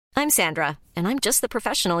I'm Sandra, and I'm just the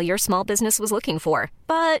professional your small business was looking for.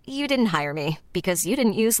 But you didn't hire me because you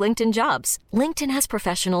didn't use LinkedIn Jobs. LinkedIn has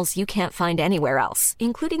professionals you can't find anywhere else,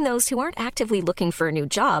 including those who aren't actively looking for a new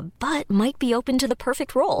job, but might be open to the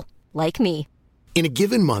perfect role, like me. In a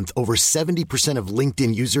given month, over 70% of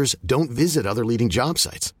LinkedIn users don't visit other leading job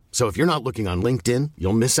sites. So if you're not looking on LinkedIn,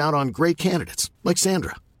 you'll miss out on great candidates like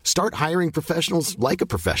Sandra. Start hiring professionals like a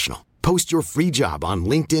professional. Post your free job on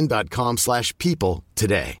linkedin.com/people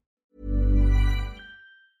today.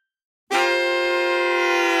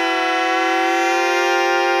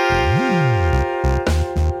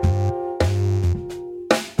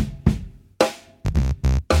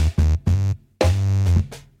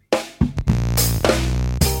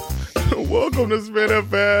 Welcome to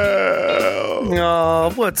SveNFL.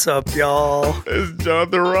 Oh, what's up, y'all? It's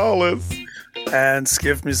Jonathan Rollins. And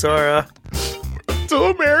Skip Mizara. Two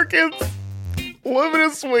Americans living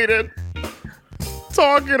in Sweden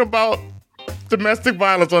talking about domestic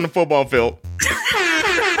violence on the football field.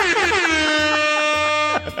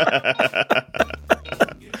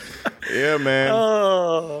 Yeah, man.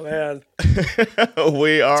 Oh, man.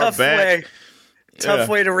 We are Tough back. Tough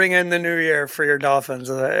way to ring in the new year for your Dolphins.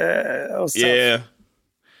 That was tough. Yeah.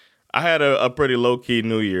 I had a pretty low-key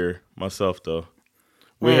new year myself, though.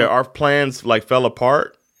 We had our plans like fell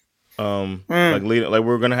apart. Like we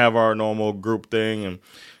were gonna have our normal group thing, and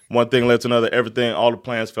one thing led to another. All the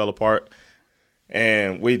plans fell apart,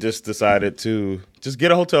 and we just decided to just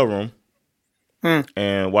get a hotel room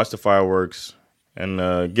and watch the fireworks, and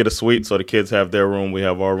get a suite so the kids have their room, we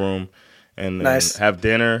have our room, and then have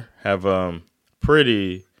dinner. Have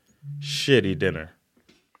pretty shitty dinner.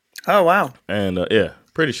 Oh wow! And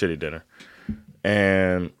pretty shitty dinner,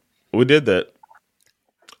 and we did that.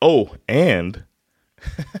 Oh, and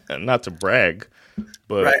not to brag,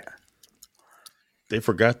 but they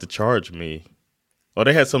forgot to charge me. Or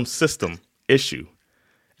they had some system issue,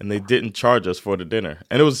 and they didn't charge us for the dinner.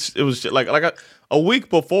 And it was like a week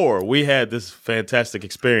before, we had this fantastic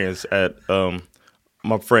experience at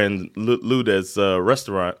my friend Luda's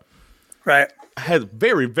restaurant. Right. I had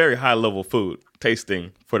very, very high level food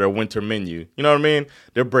tasting for their winter menu. You know what I mean?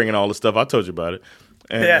 They're bringing all the stuff. I told you about it.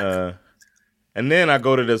 And, and then I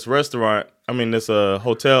go to this hotel,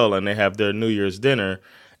 and they have their New Year's dinner,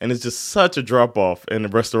 and it's just such a drop off in the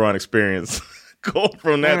restaurant experience. Go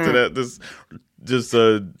from that to that, this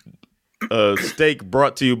steak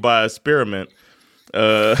brought to you by Spearmint,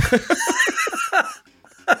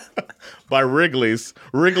 by Wrigley's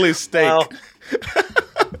steak. Wow.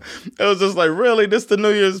 It was just like, really, this the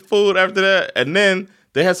New Year's food after that? And then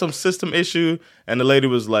they had some system issue, and the lady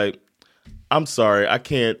was like, "I'm sorry, I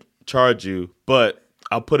can't charge you, but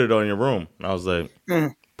I'll put it on your room." And I was like,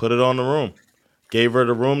 put it on the room. Gave her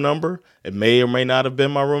the room number. It may or may not have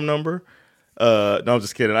been my room number. No, I'm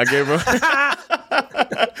just kidding. I gave her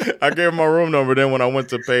my room number. Then when I went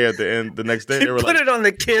to pay at the end the next day, they were put it on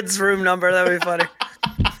the kid's room number. That'd be funny.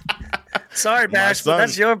 Sorry, Bash, but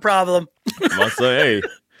that's your problem. My son, hey,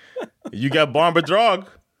 you got Barber Drug.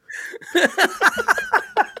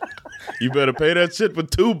 You better pay that shit for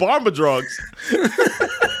 2 Barber Drugs.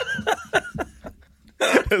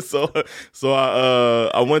 So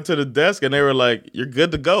I went to the desk, and they were like, "You're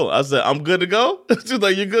good to go." I said, "I'm good to go?" She was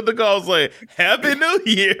like, "You're good to go." I was like, "Happy New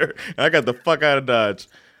Year." And I got the fuck out of Dodge.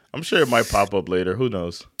 I'm sure it might pop up later. Who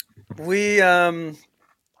knows? We had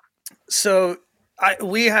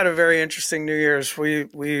a very interesting New Year's.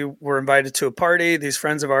 We were invited to a party. These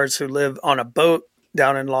friends of ours who live on a boat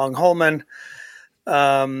down in Long Holman.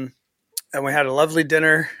 And we had a lovely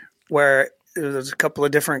dinner where there was a couple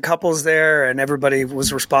of different couples there, and everybody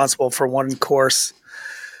was responsible for one course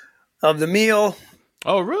of the meal.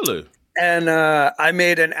 Oh, really? And I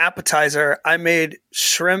made an appetizer. I made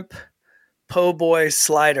shrimp po' boy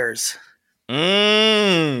sliders. God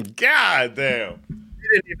damn. You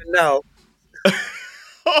didn't even know.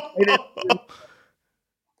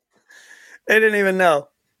 They didn't even know.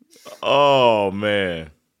 Oh,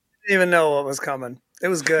 man. Didn't even know what was coming. It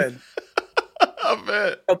was good. I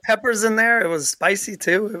bet. No peppers in there. It was spicy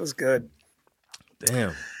too. It was good. Damn.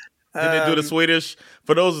 Did they do the Swedish?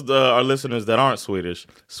 For those our listeners that aren't Swedish,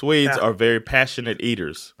 Swedes are very passionate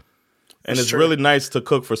eaters. And it's really nice to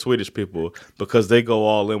cook for Swedish people because they go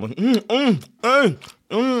all in with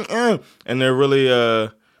and they're really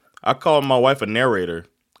I call my wife a narrator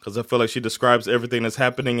because I feel like she describes everything that's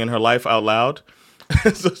happening in her life out loud.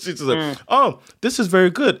 So she's just like, "Oh, this is very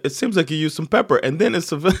good. It seems like you used some pepper." And then it's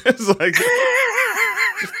like,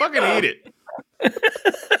 just fucking eat it.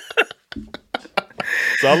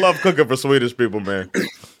 So I love cooking for Swedish people, man.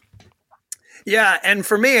 Yeah, and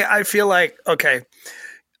for me, I feel like, okay,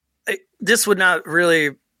 this would not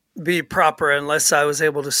really be proper unless I was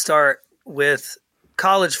able to start with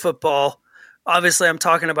college football. Obviously, I'm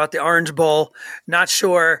talking about the Orange Bowl. Not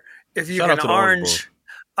sure if you Shout out can to the Orange orange.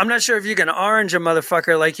 I'm not sure if you can orange a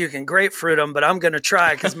motherfucker like you can grapefruit them, but I'm going to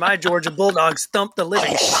try because my Georgia Bulldogs thumped the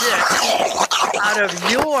living shit out of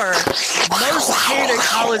your most hated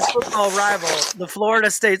college football rival, the Florida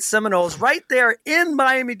State Seminoles, right there in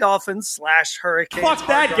Miami Dolphins / Hurricanes. Fuck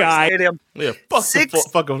that guy. Stadium. Yeah, fuck the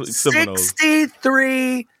fucking Seminoles.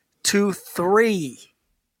 63-3. 63-3.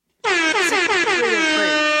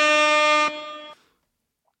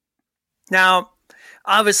 Now,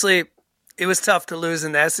 obviously, it was tough to lose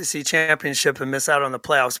in the SEC championship and miss out on the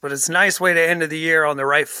playoffs, but it's a nice way to end the year on the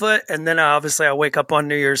right foot. And then obviously I wake up on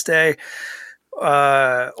New Year's Day,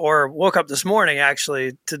 or woke up this morning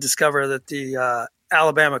actually to discover that the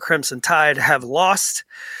Alabama Crimson Tide have lost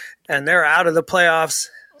and they're out of the playoffs.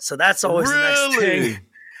 So that's always the nice thing.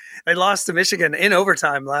 They lost to Michigan in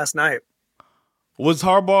overtime last night. Was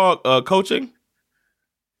Harbaugh coaching?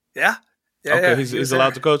 Yeah. Okay, yeah. he's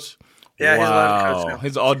allowed to coach? Yeah, wow. He's allowed to coach now.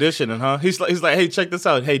 He's auditioning, huh? He's like, hey, check this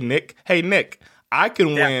out. Hey, Nick, I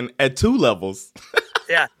can win at 2 levels.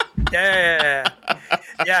 Yeah. Yeah,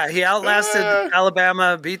 he outlasted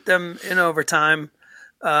Alabama, beat them in overtime.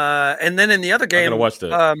 And then in the other game, I'm gonna watch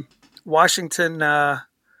that.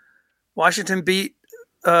 Washington beat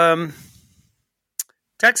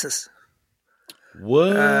Texas.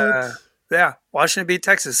 What? Yeah, Washington beat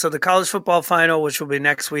Texas. So the college football final, which will be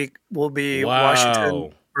next week, will be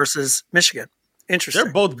Washington versus Michigan. Interesting.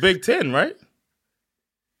 They're both Big Ten, right?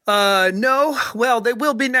 No. Well, they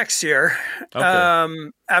will be next year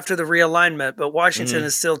after the realignment, but Washington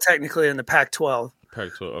is still technically in the Pac-12.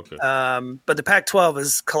 Pac-12, okay. But the Pac-12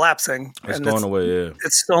 is collapsing. It's going away, yeah.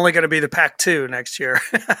 It's only going to be the Pac-2 next year.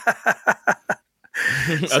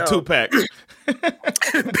 A 2-pack.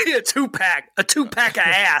 Be a 2-pack. A 2-pack of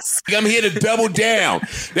ass. I'm here to double down.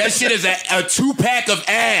 That shit is a 2-pack of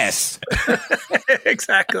ass.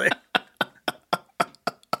 Exactly.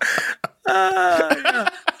 Yeah,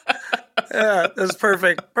 that's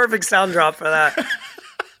perfect. Perfect sound drop for that.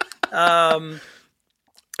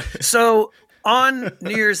 So on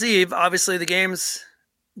New Year's Eve, obviously the games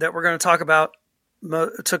that we're going to talk about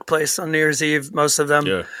took place on New Year's Eve, most of them.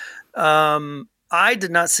 Yeah. I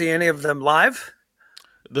did not see any of them live.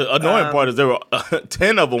 The annoying part is there were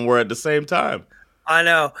 10 of them were at the same time. I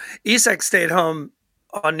know. Isak stayed home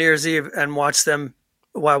on New Year's Eve and watched them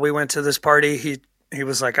while we went to this party. He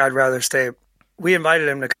was like, I'd rather stay. We invited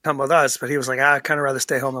him to come with us, but he was like, I'd kind of rather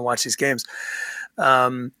stay home and watch these games.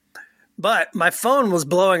 But my phone was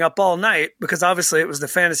blowing up all night because obviously it was the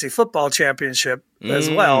fantasy football championship as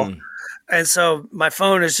well. And so my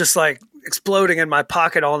phone is just like exploding in my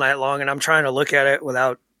pocket all night long. And I'm trying to look at it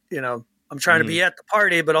without, I'm trying to be at the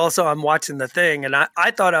party, but also I'm watching the thing. And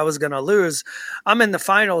I thought I was going to lose. I'm in the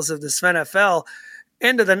finals of the SveNFL.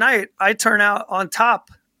 End of the night, I turn out on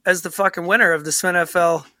top as the fucking winner of the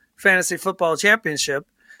SveNFL Fantasy Football Championship.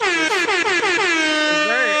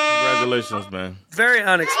 Congratulations, man. Very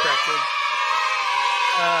unexpected.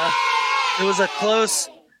 It was a close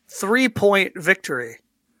 3-point victory.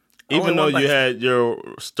 Even though you had your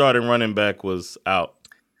starting running back was out.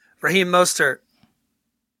 Raheem Mostert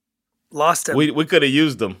lost him. We could have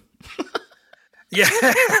used them. Yeah.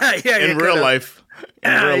 In real life.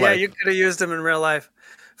 You could have used him in real life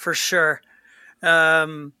for sure.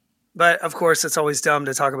 But of course, it's always dumb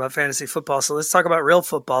to talk about fantasy football. So let's talk about real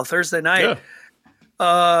football. Thursday night,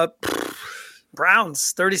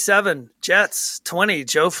 Browns 37, Jets 20.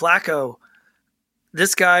 Joe Flacco.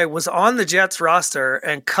 This guy was on the Jets roster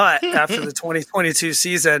and cut after the 2022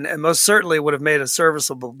 season, and most certainly would have made a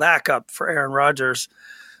serviceable backup for Aaron Rodgers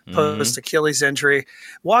post Achilles injury.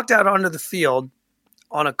 Walked out onto the field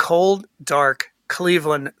on a cold, dark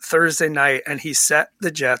Cleveland Thursday night, and he set the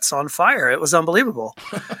Jets on fire. It was unbelievable.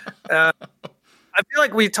 I feel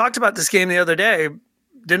like we talked about this game the other day,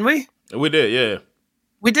 didn't we? We did, yeah.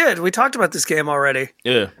 We did. We talked about this game already.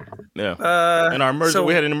 Yeah. And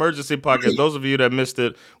we had an emergency podcast. Those of you that missed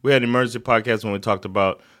it, we had an emergency podcast when we talked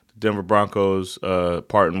about the Denver Broncos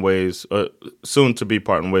parting ways, soon to be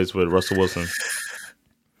parting ways with Russell Wilson.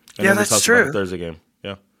 And yeah, that's true. About the Thursday game.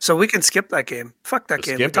 Yeah. So we can skip that game. Fuck that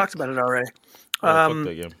game. We talked about it already. Fuck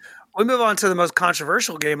that game. We move on to the most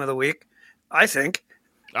controversial game of the week, I think.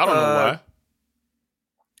 I don't know why.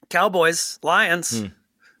 Cowboys, Lions,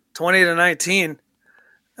 20-19.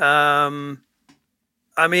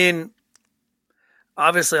 I mean,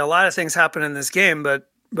 obviously a lot of things happen in this game, but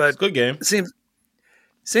it's a good game. It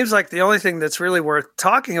seems like the only thing that's really worth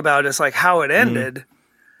talking about is like how it ended.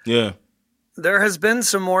 Yeah. There has been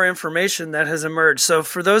some more information that has emerged. So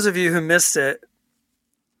for those of you who missed it,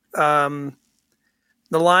 the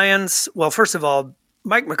Lions, well, first of all,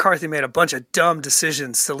 Mike McCarthy made a bunch of dumb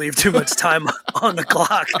decisions to leave too much time on the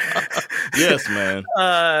clock. Yes, man.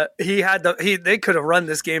 They could have run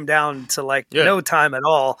this game down to no time at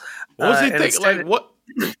all. What was he thinking? Like what?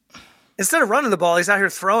 Instead of running the ball, he's out here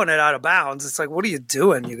throwing it out of bounds. It's like, what are you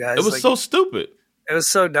doing, you guys? It was so stupid. It was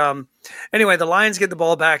so dumb. Anyway, the Lions get the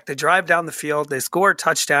ball back. They drive down the field. They score a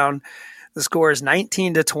touchdown. The score is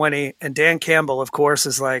 19-20. And Dan Campbell, of course,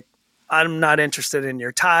 is like, I'm not interested in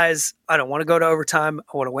your ties. I don't want to go to overtime.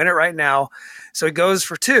 I want to win it right now. So he goes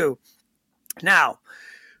for 2. Now,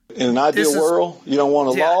 in an ideal world, you don't want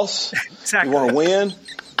a loss. Exactly. You want to win.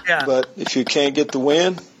 Yeah. But if you can't get the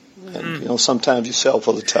win, and, sometimes you sell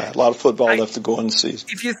for the tie. A lot of football left to go in the season.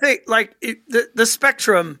 If you think the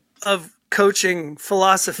spectrum of coaching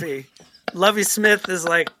philosophy, Lovie Smith is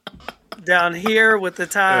like down here with the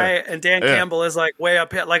tie, and Dan Campbell is like way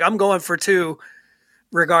up here. Like, I'm going for 2.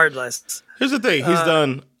 Regardless. Here's the thing. He's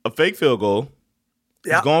done a fake field goal.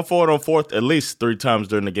 He's gone for it on 4th at least 3 times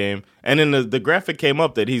during the game. And then the graphic came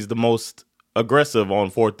up that he's the most aggressive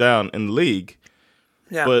on 4th down in the league.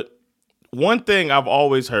 Yeah. But one thing I've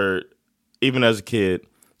always heard, even as a kid,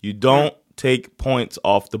 you don't take points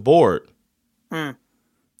off the board.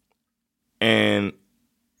 And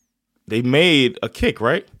they made a kick,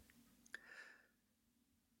 right?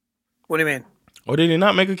 What do you mean? Or did he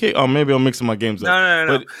not make a kick? Oh, maybe I'm mixing my games up.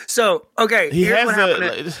 No. But so, okay, here's what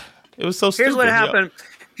happened. It was so stupid. Here's what happened.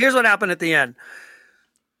 Here's what happened at the end.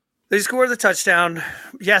 They scored the touchdown.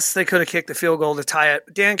 Yes, they could have kicked the field goal to tie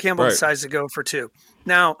it. Dan Campbell decides to go for 2.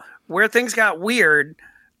 Now, where things got weird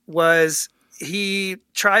was he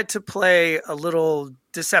tried to play a little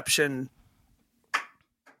deception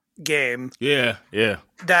game. Yeah.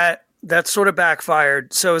 That sort of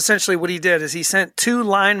backfired. So essentially what he did is he sent 2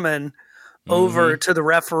 linemen over to the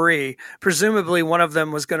referee. Presumably one of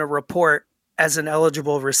them was going to report as an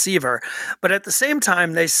eligible receiver. But at the same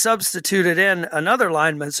time, they substituted in another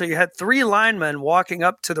lineman. So you had 3 linemen walking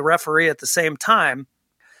up to the referee at the same time.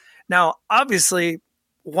 Now, obviously,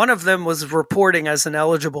 one of them was reporting as an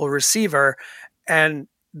eligible receiver, and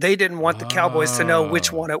they didn't want the Cowboys to know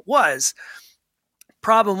which one it was.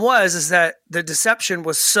 Problem is that the deception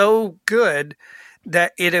was so good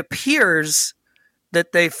that it appears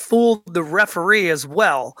that they fooled the referee as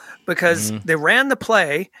well, because they ran the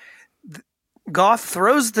play. Goff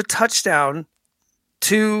throws the touchdown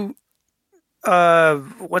to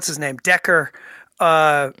what's his name, Decker,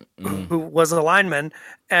 who was a lineman,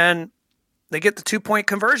 and they get the 2-point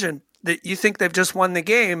conversion. That you think they've just won the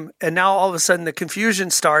game, and now all of a sudden the confusion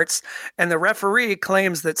starts, and the referee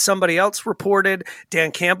claims that somebody else reported.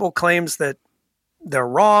 Dan Campbell claims that they're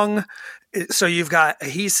wrong. So you've got a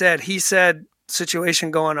he said situation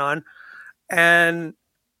going on, and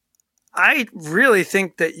I really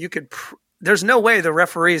think that you could. There's no way the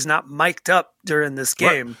referee is not mic'd up during this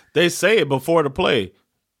game. Right. They say it before the play.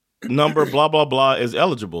 Number blah blah blah is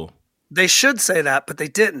eligible. They should say that, but they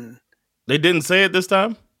didn't. They didn't say it this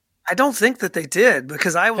time? I don't think that they did,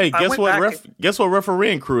 because guess what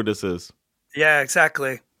refereeing crew this is? Yeah,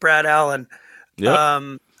 exactly. Brad Allen.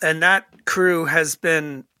 Yep. And that crew has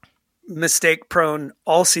been mistake prone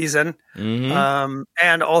all season.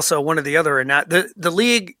 And also one of the other, the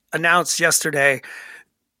league announced yesterday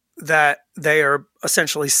that they are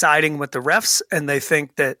essentially siding with the refs, and they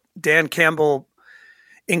think that Dan Campbell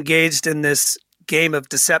engaged in this game of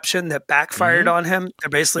deception that backfired on him. They're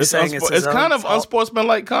basically saying it's kind of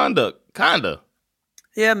unsportsmanlike conduct. Kinda.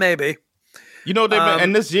 Yeah, maybe. You know,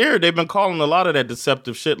 and this year they've been calling a lot of that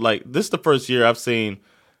deceptive shit. Like, this is the first year I've seen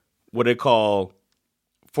what they call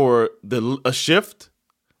for a shift,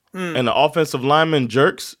 and the offensive lineman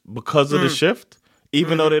jerks because of the shift,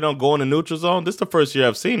 even though they don't go in the neutral zone. This is the first year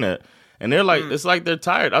I've seen it, and they're like, it's like they're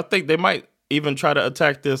tired. I think they might even try to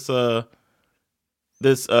attack this. They're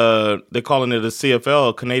calling it a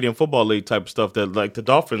CFL, Canadian Football League type of stuff, that like the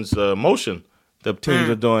Dolphins motion that teams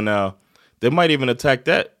are doing now. They might even attack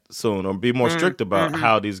that soon, or be more strict about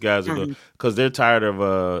how these guys are doing, because they're tired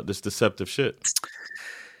of this deceptive shit.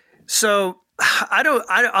 So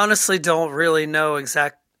I honestly don't really know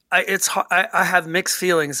I have mixed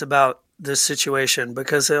feelings about this situation,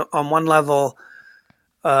 because on one level,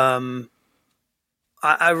 I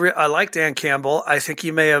like Dan Campbell. I think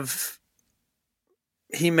he may have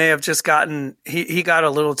just gotten he got a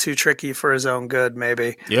little too tricky for his own good,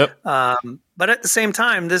 maybe. Yep. But at the same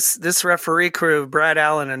time, this referee crew, Brad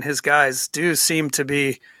Allen and his guys, do seem to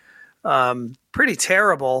be pretty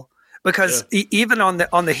terrible, because even on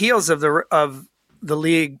the heels of the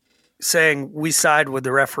league saying we side with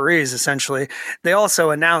the referees, essentially, they also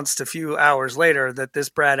announced a few hours later that this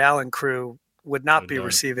Brad Allen crew would not be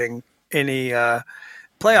receiving any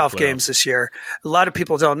playoff games this year. A lot of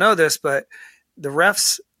people don't know this, but the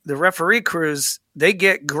referee crews, they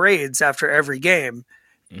get grades after every game.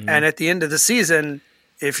 Mm-hmm. And at the end of the season,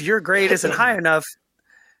 if your grade isn't high enough,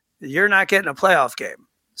 you're not getting a playoff game.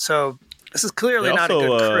 So this is clearly not a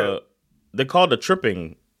good crew. They called a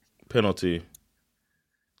tripping penalty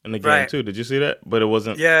in the game too. Did you see that? But it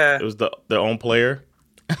wasn't. Yeah, it was their own player.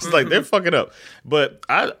 It's like they're fucking up. But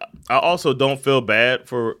I also don't feel bad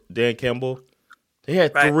for Dan Campbell. He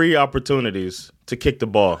had 3 opportunities to kick the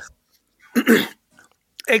ball.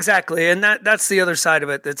 Exactly, and that's the other side of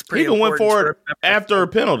it. That's pretty. He even went for it after a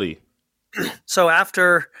penalty. So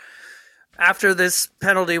after this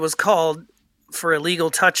penalty was called for illegal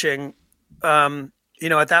touching, at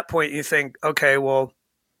that point you think, okay, well,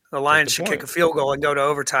 the Lions should kick a field goal and go to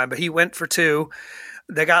overtime. But he went for 2.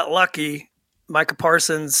 They got lucky. Micah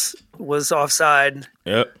Parsons was offside.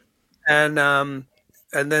 Yep. And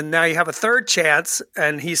then now you have a third chance,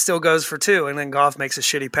 and he still goes for 2, and then Goff makes a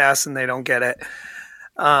shitty pass, and they don't get it.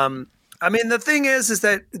 The thing is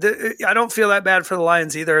that I don't feel that bad for the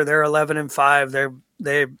Lions either. They're 11-5.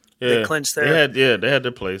 They clinched their. They had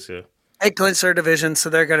their place. Yeah. They clinched their division, so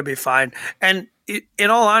they're going to be fine. And in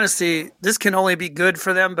all honesty, this can only be good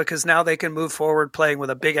for them because now they can move forward playing with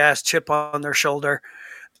a big ass chip on their shoulder.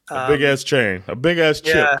 A big ass chain, a big ass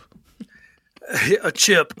chip.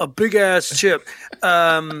 A big ass chip.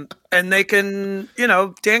 And they can,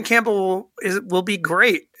 Dan Campbell will be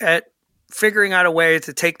great at figuring out a way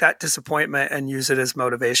to take that disappointment and use it as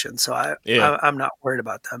motivation. So I'm not worried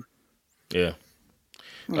about them. Yeah.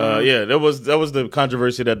 That was the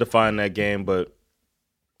controversy that defined that game,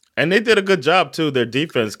 and they did a good job too. Their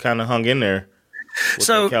defense kind of hung in there with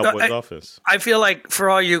the Cowboys offense. I feel like for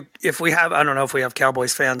all you, I don't know if we have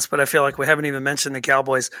Cowboys fans, but I feel like we haven't even mentioned the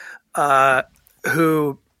Cowboys,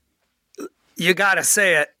 who you got to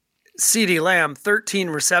say it. CeeDee Lamb, 13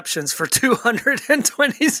 receptions for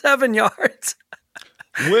 227 yards.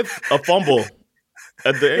 With a fumble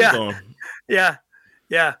at the end zone. Yeah.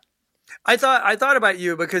 I thought about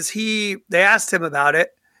you because they asked him about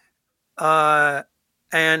it,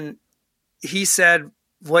 and he said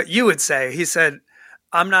what you would say. He said,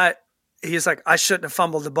 he's like, I shouldn't have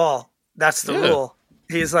fumbled the ball. That's the rule.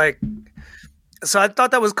 He's like, so I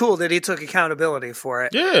thought that was cool that he took accountability for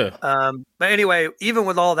it. Yeah. But anyway, even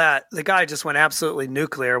with all that, the guy just went absolutely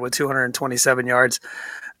nuclear with 227 yards.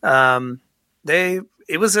 It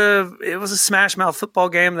was a smash mouth football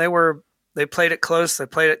game. They played it close. They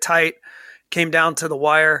played it tight. Came down to the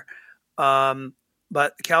wire.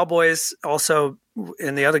 But the Cowboys also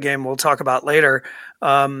in the other game we'll talk about later,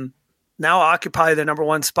 now occupy the number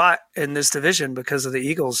 1 spot in this division because of the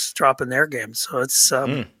Eagles dropping their game. So it's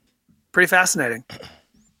pretty fascinating.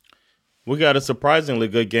 We got a surprisingly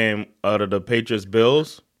good game out of the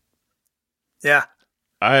Patriots-Bills. Yeah.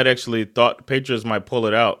 I had actually thought the Patriots might pull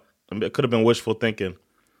it out. It could have been wishful thinking.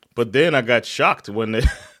 But then I got shocked when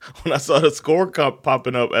I saw the score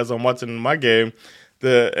popping up as I'm watching my game.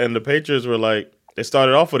 And the Patriots were like, they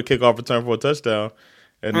started off with a kickoff return for a touchdown.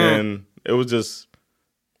 And then it was just,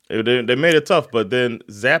 they made it tough. But then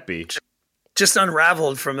Zappy. Just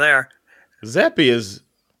unraveled from there. Zappy is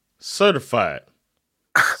certified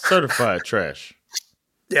trash.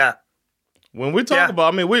 Yeah. When we talk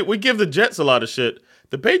about, we give the Jets a lot of shit.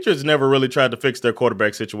 The Patriots never really tried to fix their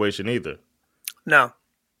quarterback situation either. No.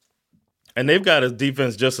 And they've got a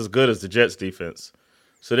defense just as good as the Jets defense.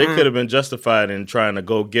 So they could have been justified in trying to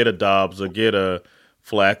go get a Dobbs or get a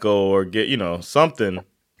Flacco or get, something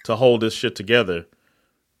to hold this shit together.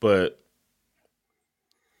 But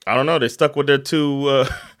I don't know. They stuck with their 2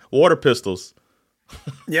 water pistols.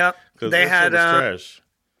 Yep. They had trash.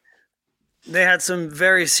 They had some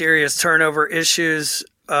very serious turnover issues.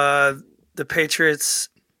 The Patriots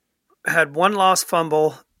had 1 lost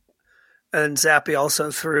fumble, and Zappy also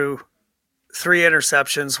threw 3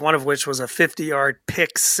 interceptions, one of which was a 50-yard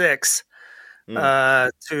pick 6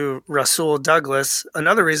 to Rasul Douglas.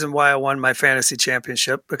 Another reason why I won my fantasy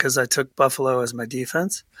championship, because I took Buffalo as my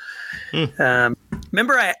defense.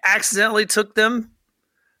 Remember I accidentally took them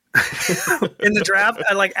in the draft?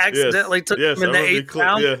 I accidentally took them in the 8th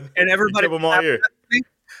round, and everybody them all year.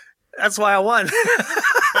 That's why I won.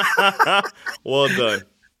 Well done.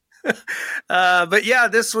 But yeah,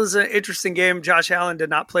 this was an interesting game. Josh Allen did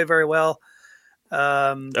not play very well.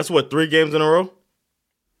 That's 3 games in a row?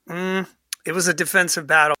 It was a defensive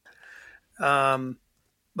battle.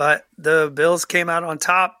 But the Bills came out on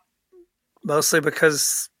top, mostly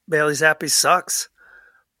because Bailey Zappi sucks.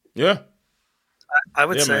 Yeah. I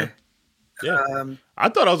would say. Man. Yeah. I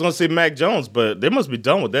thought I was going to see Mac Jones, but they must be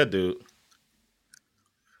done with that dude.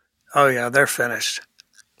 Oh yeah, they're finished.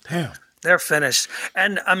 Damn. They're finished.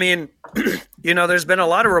 And I mean, there's been a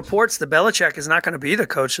lot of reports that Belichick is not going to be the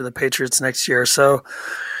coach of the Patriots next year. So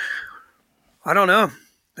I don't know.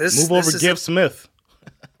 Move over Gibb Smith.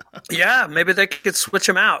 Yeah, maybe they could switch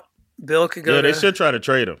him out. Bill could go. Yeah, they should try to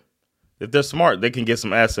trade him. If they're smart, they can get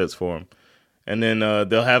some assets for him. And then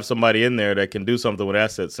they'll have somebody in there that can do something with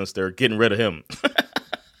assets since they're getting rid of him.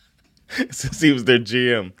 Since he was their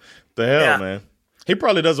GM. The hell, man. He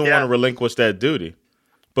probably doesn't want to relinquish that duty.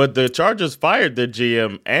 But the Chargers fired their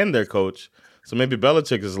GM and their coach. So maybe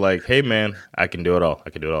Belichick is like, hey, man, I can do it all.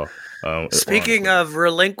 Speaking of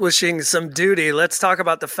relinquishing some duty, let's talk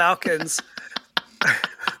about the Falcons.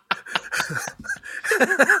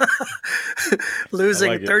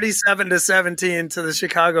 Losing 37-17 to the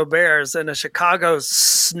Chicago Bears in a Chicago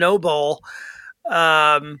Snow Bowl.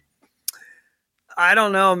 I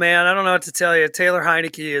don't know, man. I don't know what to tell you. Taylor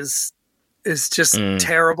Heineke is just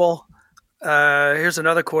terrible. Here's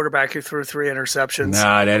another quarterback who threw 3 interceptions.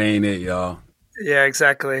 Nah, that ain't it, y'all. Yeah,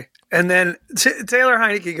 exactly. And then Taylor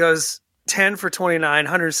Heineke goes 10 for 29,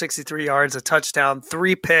 163 yards, a touchdown,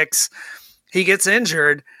 3 picks. He gets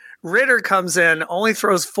injured. Ritter comes in, only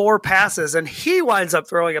throws 4 passes, and he winds up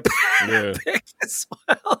throwing a pick as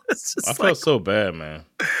well. It's just I felt so bad, man.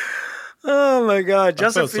 Oh my God,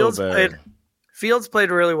 Justin Fields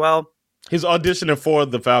played really well. He's auditioning for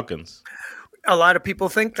the Falcons. A lot of people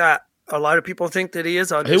think that. A lot of people think that he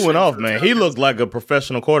is auditioning. He went off, man. He looked like a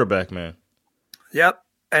professional quarterback, man. Yep.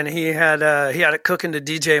 And he had it cooking to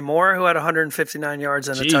DJ Moore, who had 159 yards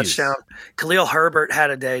and a touchdown. Khalil Herbert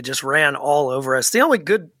had a day, just ran all over us. The only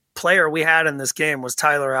good player we had in this game was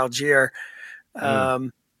Tyler Algier.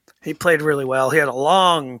 He played really well. He had a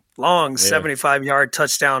long 75-yard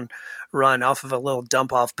touchdown run off of a little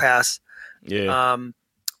dump-off pass. Yeah.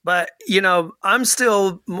 But, I'm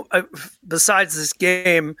still, besides this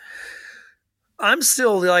game, I'm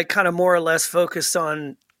still like kind of more or less focused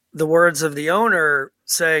on the words of the owner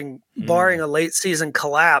saying, barring a late season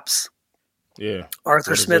collapse,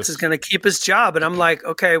 Arthur Smith is going to keep his job. And I'm like,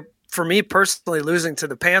 okay, for me personally, losing to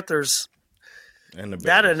the Panthers, and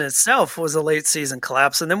that in itself was a late season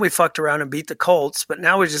collapse. And then we fucked around and beat the Colts, but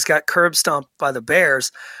now we just got curb stomped by the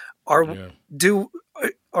Bears. Are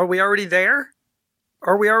we already there?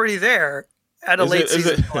 Are we already there at a late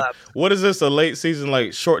season collapse? What is this? A late season,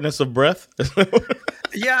 like shortness of breath?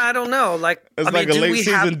 Yeah, I don't know. Like, it's like a late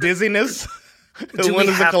season dizziness. When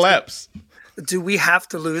is the collapse? Do we have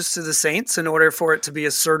to lose to the Saints in order for it to be a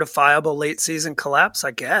certifiable late season collapse?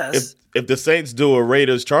 I guess. If the Saints do a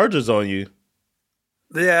Raiders Chargers on you,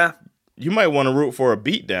 you might want to root for a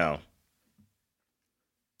beatdown.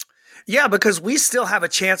 Yeah, because we still have a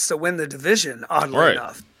chance to win the division, oddly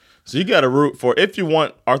enough. So you got to root for, if you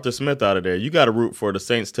want Arthur Smith out of there, you got to root for the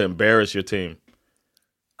Saints to embarrass your team.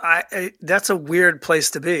 That's a weird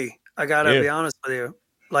place to be. I got to be honest with you.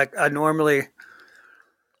 Like, I normally,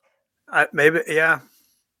 maybe.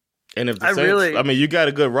 And if the Saints, you got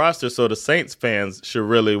a good roster, so the Saints fans should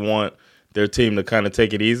really want their team to kind of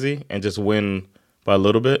take it easy and just win by a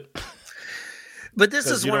little bit. But this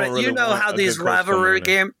is one of, how these rivalry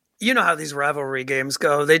games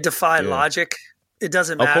go. They defy logic. It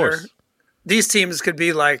doesn't matter. These teams could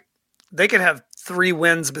be like, they could have 3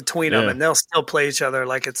 wins between them and they'll still play each other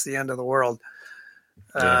like it's the end of the world.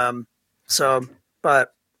 We got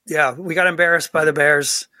embarrassed by the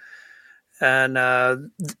Bears, and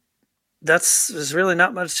there's really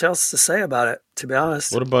not much else to say about it, to be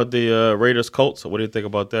honest. What about the Raiders Colts? What do you think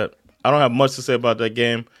about that? I don't have much to say about that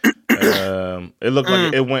game. It looked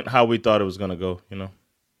like it went how we thought it was going to go,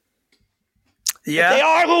 Yeah. But they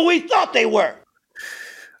are who we thought they were.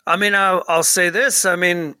 I mean, I'll say this. I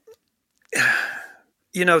mean,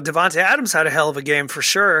 Devontae Adams had a hell of a game for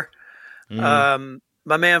sure. My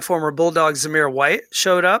man, former Bulldog Zamir White,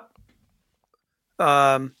 showed up,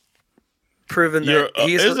 proving that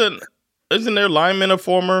he's isn't their lineman a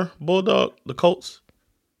former Bulldog, the Colts?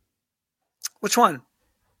 Which one?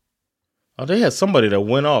 Oh, they had somebody that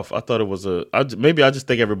went off. I thought it was maybe I just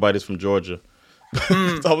think everybody's from Georgia.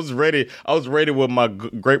 I was ready with my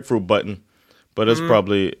grapefruit button. But it's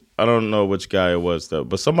probably, I don't know which guy it was, though.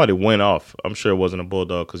 But somebody went off. I'm sure it wasn't a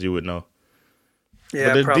Bulldog because you would know. Yeah,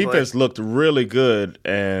 but their probably. defense looked really good,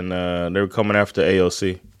 and they were coming after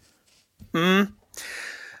AOC.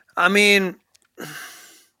 I mean,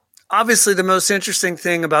 obviously the most interesting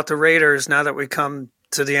thing about the Raiders now that we come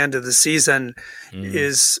to the end of the season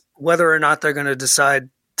is whether or not they're going to decide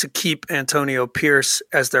to keep Antonio Pierce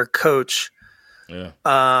as their coach. Yeah.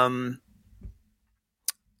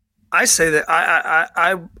 I say that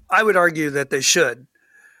I would argue that they should.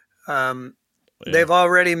 They've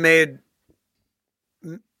already made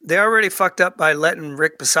they already fucked up by letting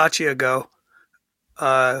Rick Bisaccia go,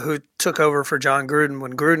 who took over for John Gruden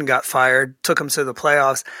when Gruden got fired, took him to the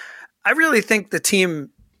playoffs. I really think the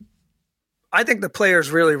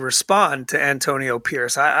players really respond to Antonio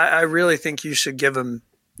Pierce. I really think you should give him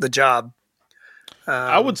the job.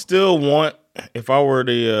 I would still want, if I were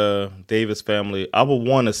the Davis family, I would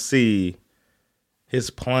want to see his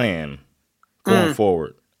plan going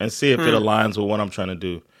forward and see if it aligns with what I'm trying to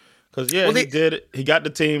do. Because, he did it. He got the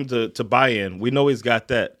team to buy in. We know he's got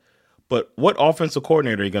that. But what offensive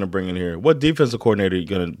coordinator are you going to bring in here? What defensive coordinator are you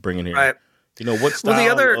going to bring in here? Right. What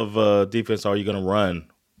style of defense are you going to run?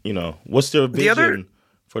 What's their vision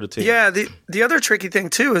for the team? Yeah, the other tricky thing,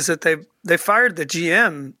 too, is that they fired the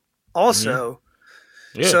GM also.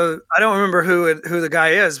 Yeah. So I don't remember who the guy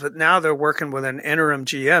is, but now they're working with an interim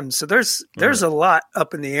GM. So there's a lot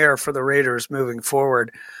up in the air for the Raiders moving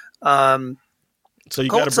forward. So you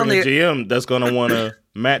got to bring a GM that's going to want to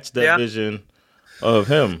match that vision of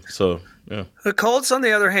him. So the Colts, on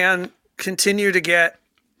the other hand, continue to get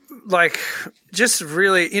just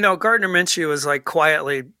really, Gardner Minshew is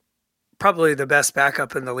quietly probably the best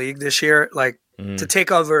backup in the league this year. To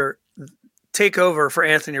take over for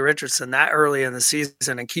Anthony Richardson that early in the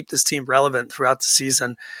season and keep this team relevant throughout the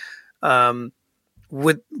season.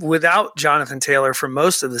 Without Jonathan Taylor for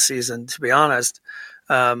most of the season, to be honest,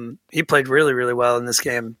 he played really, really well in this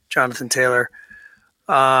game, Jonathan Taylor.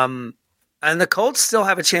 And the Colts still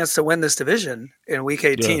have a chance to win this division in Week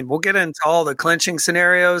 18. Yeah. We'll get into all the clinching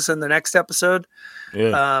scenarios in the next episode.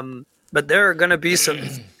 Yeah. But there are going to be some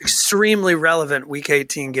extremely relevant Week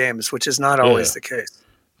 18 games, which is not always the case.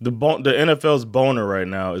 The NFL's boner right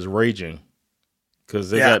now is raging because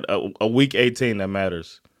they got a Week 18 that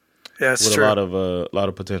matters. Yeah, it's with true. a lot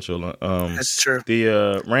of potential. That's true.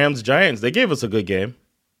 The Rams Giants, they gave us a good game.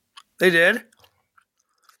 They did.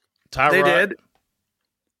 They did.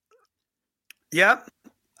 Yep.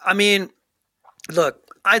 I mean, look,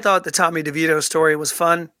 I thought the Tommy DeVito story was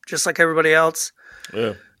fun, just like everybody else.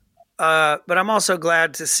 Yeah. But I'm also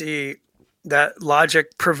glad to see that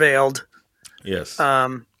logic prevailed. Yes.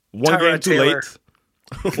 One game too late.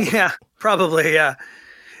 Yeah, probably. Yeah.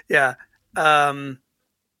 Yeah. I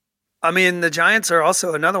mean, the Giants are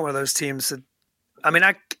also another one of those teams that,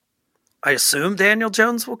 I assume Daniel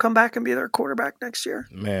Jones will come back and be their quarterback next year.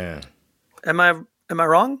 Man. Am I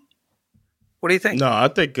wrong? What do you think? No, I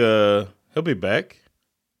think he'll be back.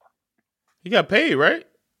 He got paid, right?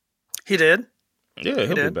 He did. Yeah,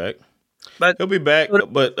 he'll be back. But he'll be back.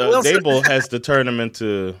 But Dable has to turn him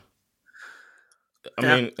into,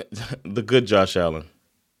 the good Josh Allen.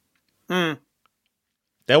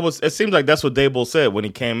 It seems like that's what Dable said when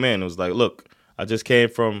he came in. It was like, look, I just came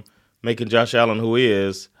from making Josh Allen who he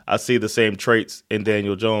is. I see the same traits in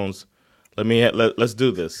Daniel Jones. Let's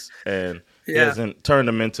do this. And he hasn't turned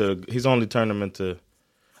him into. He's only turned him into.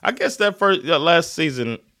 I guess that last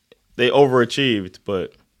season they overachieved,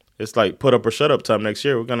 but it's like put up or shut up time next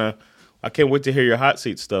year. I can't wait to hear your hot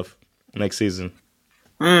seat stuff next season.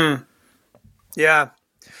 Yeah,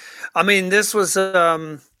 I mean this was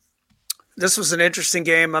an interesting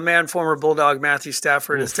game. My man, former Bulldog Matthew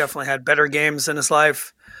Stafford, has definitely had better games in his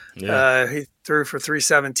life. Yeah. He threw for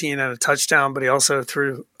 317 and a touchdown, but he also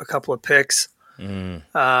threw a couple of picks.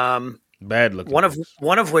 Bad looking.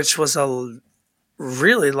 One of which was a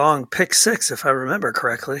really long pick six, if I remember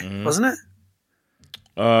correctly, wasn't it?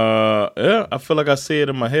 Yeah, I feel like I see it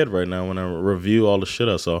in my head right now when I review all the shit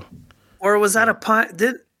I saw. Or was that a punt?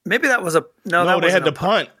 Maybe that was a no. No, they had the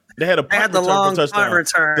punt. They had a punt. They had the long punt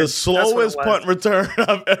return. The slowest punt return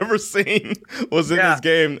I've ever seen was in this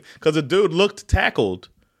game because the dude looked tackled.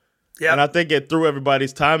 Yeah, and I think it threw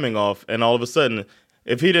everybody's timing off. And all of a sudden,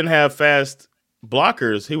 if he didn't have fast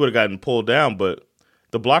blockers, he would have gotten pulled down. But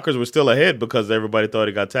the blockers were still ahead because everybody thought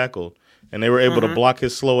he got tackled, and they were able to block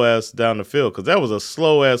his slow ass down the field because that was a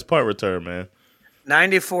slow ass punt return, man.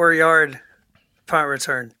 94-yard punt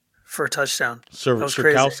return for a touchdown.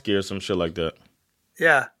 Sherkowski or some shit like that.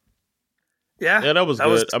 Yeah. Yeah, that was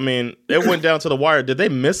good. It went down to the wire. Did they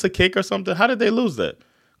miss a kick or something? How did they lose that?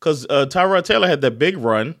 Because Tyrod Taylor had that big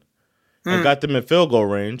run and got them in field goal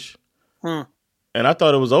range. And I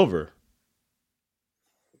thought it was over.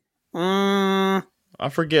 I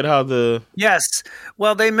forget how the... Yes.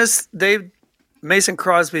 Well, Mason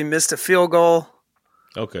Crosby missed a field goal.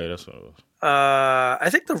 Okay, that's what it was. I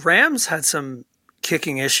think the Rams had some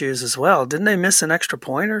kicking issues as well. Didn't they miss an extra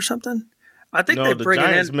point or something? I think the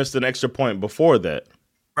Giants missed an extra point before that.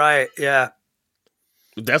 Right, yeah.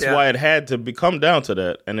 That's why it had to come down to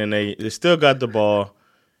that. And then they still got the ball,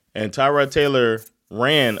 and Tyrod Taylor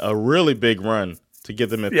ran a really big run to get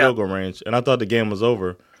them in field goal range, and I thought the game was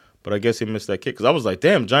over. But I guess he missed that kick because I was like,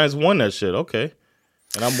 damn, Giants won that shit. Okay.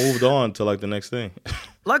 And I moved on to like the next thing.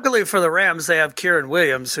 Luckily for the Rams, they have Kieran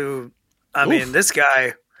Williams, who, I mean, this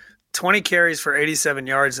guy, 20 carries for 87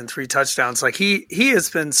 yards and 3 touchdowns. Like he has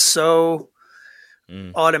been so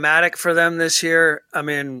automatic for them this year. I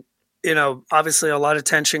mean, you know, obviously a lot of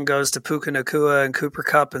attention goes to Puka Nacua and Cooper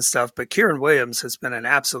Kupp and stuff, but Kieran Williams has been an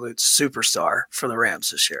absolute superstar for the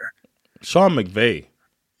Rams this year. Sean McVay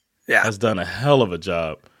Yeah. has done a hell of a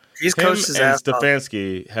job. He's coached his ass off.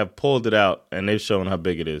 Stefanski have pulled it out, and they've shown how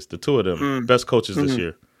big it is. The two of them, best coaches this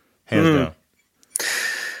year, hands down.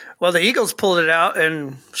 Well, the Eagles pulled it out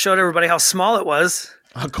and showed everybody how small it was.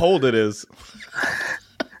 How cold it is.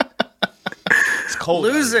 It's cold.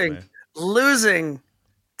 Losing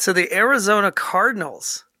to the Arizona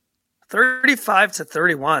Cardinals,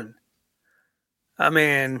 35-31. I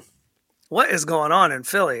mean, what is going on in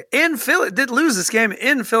Philly? Did lose this game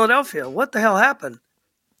in Philadelphia. What the hell happened?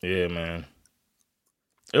 Yeah, man.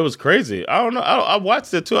 It was crazy. I don't know. I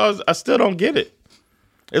watched it too. I still don't get it.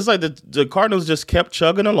 It's like the Cardinals just kept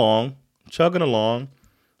chugging along, got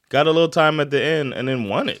a little time at the end, and then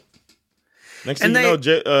won it. Next thing you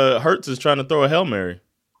know, Hurts is trying to throw a Hail Mary.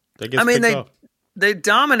 That gets picked off. They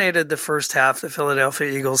dominated the first half, the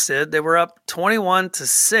Philadelphia Eagles did. They were up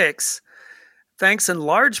 21-6, thanks in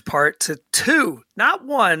large part to 2, not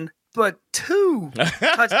 1, but 2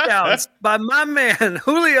 touchdowns by my man,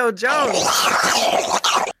 Julio Jones.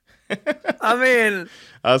 I mean,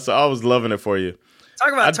 I was loving it for you.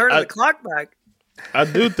 Talk about turning the clock back. I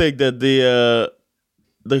do think that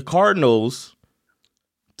the Cardinals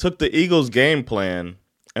took the Eagles' game plan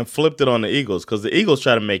and flipped it on the Eagles because the Eagles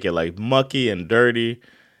try to make it like mucky and dirty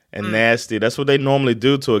and nasty. That's what they normally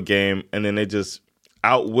do to a game, and then they just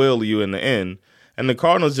outwill you in the end. And the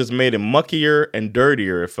Cardinals just made it muckier and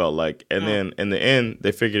dirtier, it felt like. And then in the end,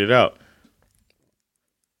 they figured it out.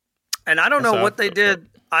 And I don't know what they did.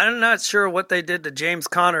 I'm not sure what they did to James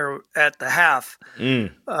Conner at the half.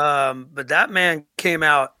 But that man came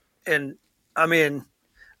out and, I mean,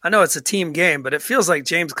 I know it's a team game, but it feels like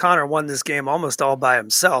James Conner won this game almost all by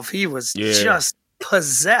himself. He was just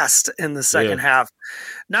possessed in the second half.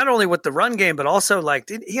 Not only with the run game, but also like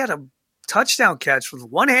he had a touchdown catch with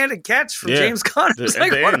one-handed catch from James Conner. It's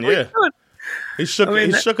like, what are we doing? He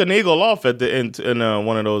shook an eagle off at the end in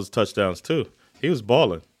one of those touchdowns too. He was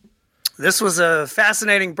balling. This was a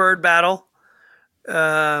fascinating bird battle,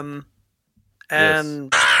 and a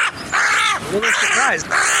little surprised.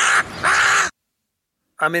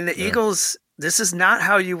 I mean, the Eagles. This is not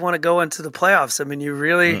how you want to go into the playoffs. I mean, you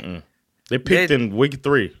really they peaked in week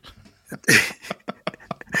 3.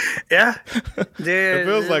 Yeah, it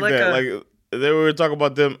feels like that. Like they were talking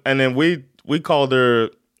about them, and then we called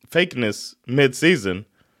their fakeness mid-season.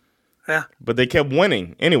 Yeah, but they kept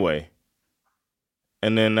winning anyway,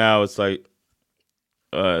 and then now it's like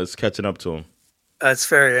it's catching up to them. That's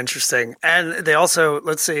very interesting. And they also,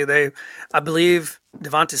 I believe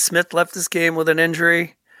Devontae Smith left this game with an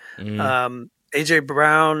injury. A.J.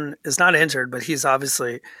 Brown is not injured, but he's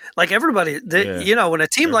obviously like everybody. You know, when a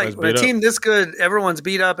team this good, everyone's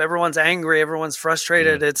beat up, everyone's angry, everyone's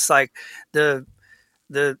frustrated. It's like the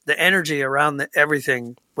energy around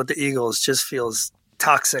everything with the Eagles just feels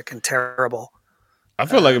toxic and terrible. I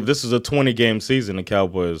feel like if this is a 20-game season, the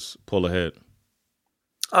Cowboys pull ahead.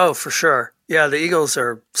 Oh, for sure. Yeah, the Eagles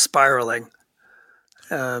are spiraling.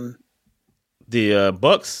 The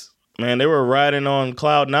Bucks, man, they were riding on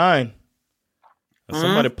cloud 9.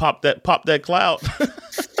 Somebody popped that cloud.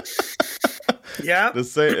 Yeah.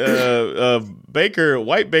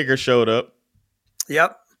 White Baker showed up.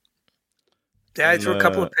 Yep. Yeah, he threw a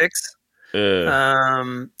couple of picks.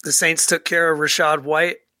 The Saints took care of Rashad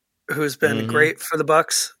White, who's been great for the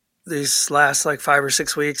Bucks these last like 5 or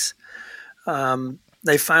 6 weeks.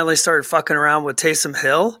 They finally started fucking around with Taysom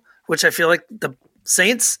Hill, which I feel like the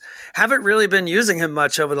Saints haven't really been using him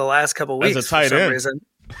much over the last couple of weeks as a tight for some end. reason.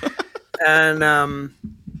 And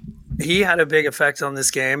he had a big effect on this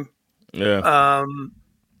game. Yeah.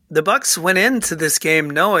 The Bucks went into this game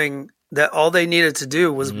knowing that all they needed to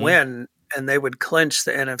do was win, and they would clinch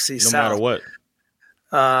the NFC South. No matter what.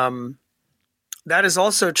 That is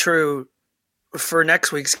also true for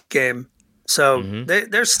next week's game. So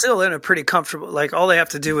they're still in a pretty comfortable. Like all they have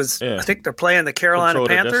to do is, I think they're playing the Carolina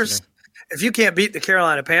Panthers. If you can't beat the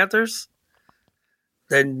Carolina Panthers,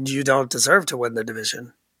 then you don't deserve to win the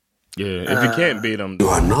division. Yeah, if you can't beat them, you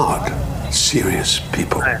are not serious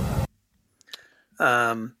people.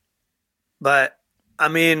 But I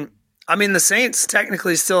mean, the Saints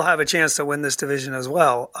technically still have a chance to win this division as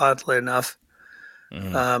well. Oddly enough,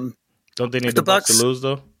 don't they need the Bucks to lose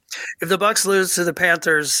though? If the Bucks lose to the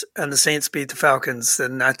Panthers and the Saints beat the Falcons,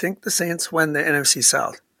 then I think the Saints win the NFC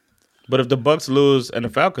South. But if the Bucks lose and the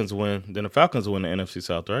Falcons win, then the Falcons win the NFC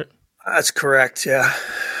South, right? That's correct. Yeah.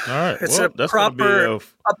 All right. It's well, a that's proper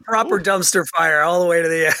dumpster fire all the way to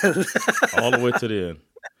the end. all the way to the end.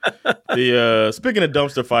 The speaking of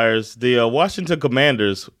dumpster fires, the Washington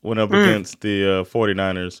Commanders went up against the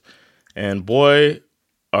 49ers, and boy,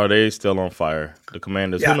 are they still on fire. The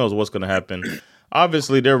Commanders. Yeah. Who knows what's going to happen?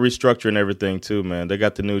 Obviously, they're restructuring everything too, man. They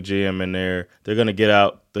got the new GM in there. They're going to get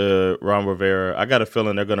out the Ron Rivera. I got a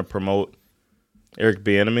feeling they're going to promote Eric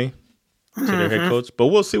Bieniemy to their head coach. But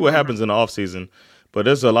we'll see what happens in the offseason. But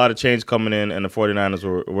there's a lot of change coming in, and the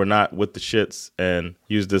 49ers were not with the shits and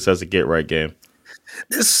used this as a get-right game.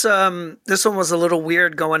 This one was a little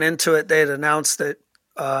weird going into it. They had announced that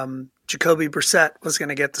Jacoby Brissett was going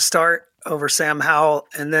to get the start over Sam Howell.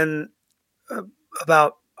 And then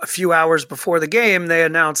about a few hours before the game, they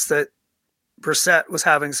announced that Brissett was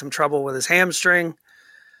having some trouble with his hamstring.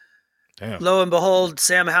 Damn. Lo and behold,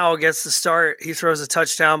 Sam Howell gets the start. He throws a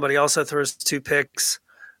touchdown, but he also throws 2 picks.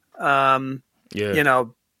 You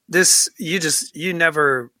know,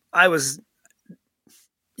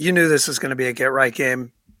 you knew this was going to be a get-right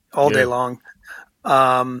game all day long.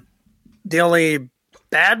 The only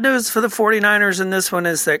bad news for the 49ers in this one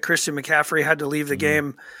is that Christian McCaffrey had to leave the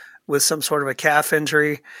game with some sort of a calf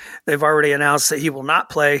injury. They've already announced that he will not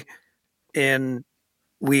play in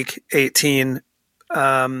Week 18.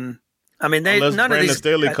 Unless none Brandon of these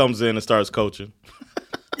Staley comes in and starts coaching.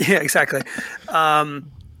 Yeah, exactly. But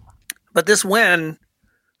this win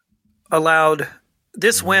and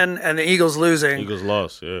the Eagles losing. Eagles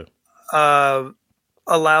lost, yeah.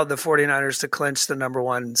 Allowed the 49ers to clinch the number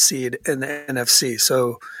 1 seed in the NFC.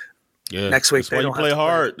 So next week that's why you play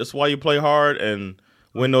hard. That's why you play hard and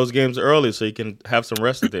win those games early so you can have some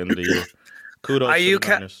rest at the end of the year. Kudos to the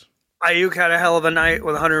Niners. Ayuk had a hell of a night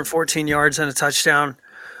with 114 yards and a touchdown.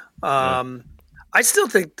 I still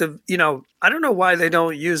think I don't know why they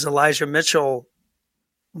don't use Elijah Mitchell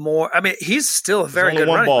more. I mean, he's still a very good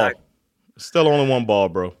running back. Still only one ball,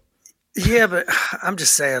 bro. Yeah, but I'm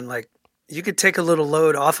just saying, like, you could take a little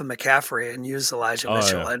load off of McCaffrey and use Elijah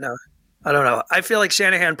Mitchell. Yeah. I don't know. I feel like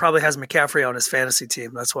Shanahan probably has McCaffrey on his fantasy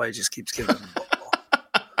team. That's why he just keeps giving him the ball.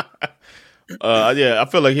 I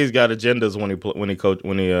feel like he's got agendas when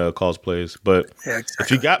he calls plays. But exactly.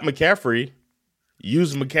 If you got McCaffrey,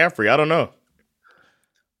 use McCaffrey. I don't know.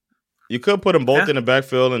 You could put them both in the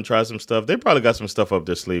backfield and try some stuff. They probably got some stuff up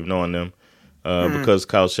their sleeve, knowing them, because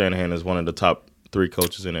Kyle Shanahan is one of the top 3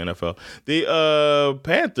 coaches in the NFL. The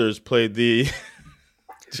Panthers played the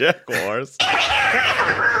Jaguars.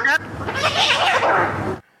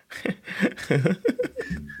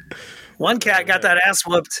 One cat got that ass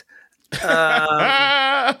whooped.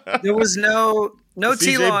 There was no T-Law.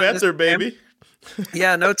 CJ Beathard, baby.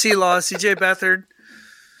 Yeah, no T-Law. CJ Beathard,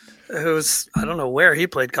 who's, I don't know where he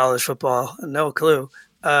played college football. No clue.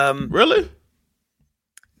 Really?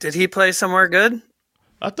 Did he play somewhere good?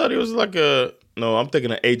 I thought he was like no, I'm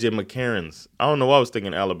thinking of A.J. McCarron's. I don't know why I was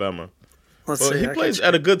thinking Alabama. Let's see. He plays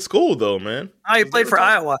at a good school, though, man. Oh, he played for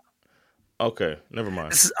Iowa. Okay, never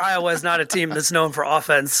mind. Iowa is not a team that's known for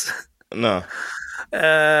offense. No.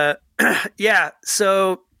 Yeah,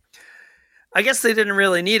 so I guess they didn't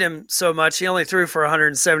really need him so much. He only threw for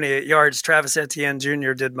 178 yards. Travis Etienne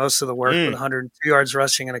Jr. did most of the work with 102 yards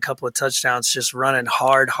rushing and a couple of touchdowns, just running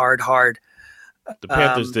hard. The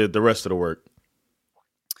Panthers did the rest of the work.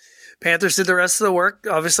 Panthers did the rest of the work.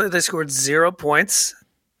 Obviously, they scored 0 points.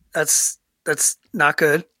 That's not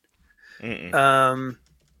good. I'll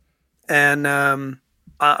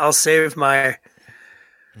save my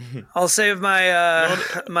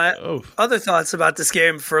my other thoughts about this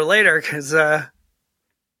game for later because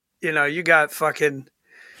you got fucking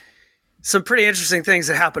some pretty interesting things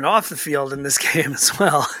that happen off the field in this game as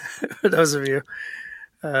well. For those of you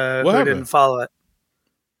who didn't follow it,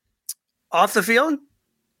 off the field.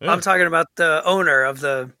 Yeah. I'm talking about the owner of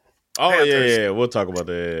the Panthers. Yeah. We'll talk about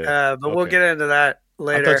that. But we'll get into that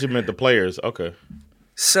later. I thought you meant the players. Okay.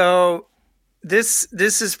 So this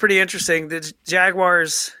is pretty interesting. The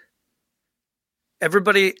Jaguars,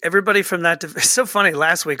 everybody from that division. It's so funny.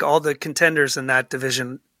 Last week, all the contenders in that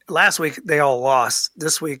division, last week they all lost.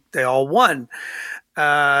 This week they all won.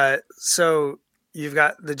 So you've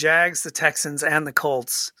got the Jags, the Texans, and the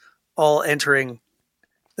Colts all entering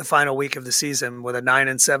the final week of the season with a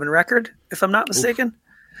 9-7 record, if I'm not mistaken.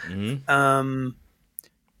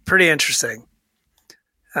 Pretty interesting.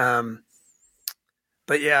 But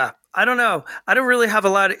yeah, I don't know. I don't really have a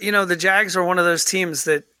lot of, the Jags are one of those teams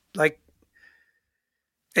that, like,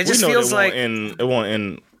 it just feels like it won't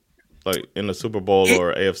end like in the Super Bowl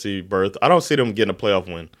or AFC berth. I don't see them getting a playoff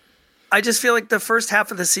win. I just feel like the first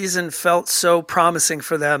half of the season felt so promising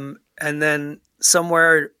for them, and then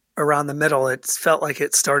somewhere around the middle, it felt like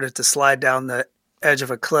it started to slide down the edge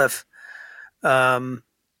of a cliff. I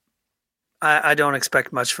don't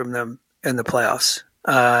expect much from them in the playoffs.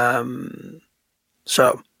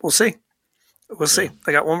 So we'll see. We'll see.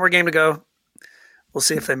 They got one more game to go. We'll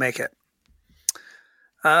see if they make it.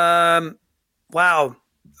 Wow.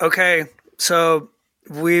 Okay. So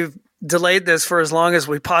we've delayed this for as long as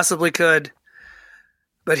we possibly could,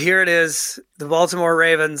 but here it is. The Baltimore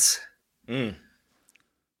Ravens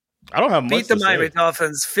I don't have much beat the to Miami say.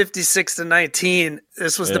 Dolphins 56-19.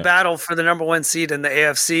 This was the battle for the number 1 seed in the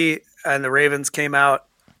AFC, and the Ravens came out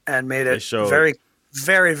and made it very,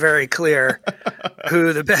 very, very clear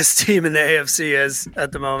who the best team in the AFC is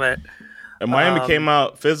at the moment. And Miami came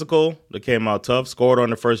out physical. They came out tough, scored on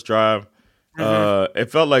the first drive. It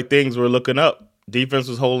felt like things were looking up. Defense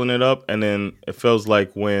was holding it up. And then it feels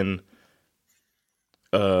like when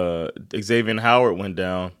Xavier Howard went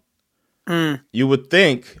down, you would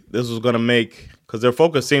think this was going to make – because their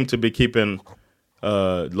focus seemed to be keeping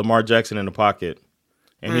Lamar Jackson in the pocket.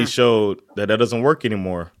 And he showed that doesn't work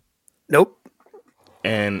anymore. Nope.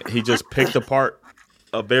 And he just picked apart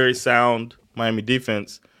a very sound Miami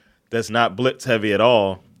defense that's not blitz heavy at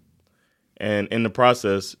all. And in the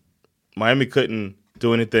process, Miami couldn't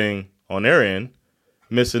do anything on their end,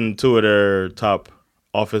 missing 2 of their top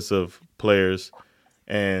offensive players.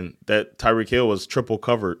 And that Tyreek Hill was triple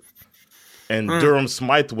covered. And Durham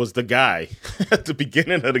Smythe was the guy at the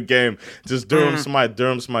beginning of the game. Just Durham Smythe.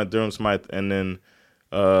 And then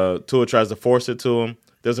Tua tries to force it to him.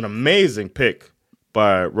 There's an amazing pick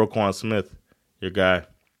by Roquan Smith, your guy.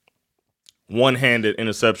 One-handed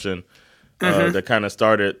interception that kind of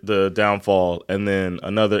started the downfall, and then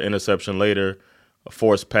another interception later, a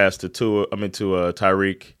forced pass to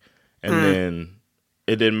Tyreek, and then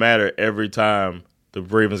it didn't matter every time the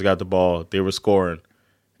Ravens got the ball, they were scoring,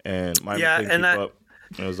 and Miami couldn't keep up.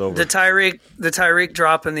 It was over. The Tyreek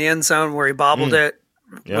drop in the end zone where he bobbled it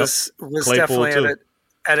was Claypool definitely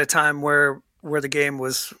at a time where the game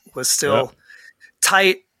was still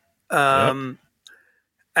tight.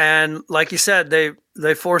 And like you said,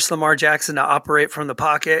 they forced Lamar Jackson to operate from the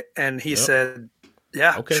pocket, and he said,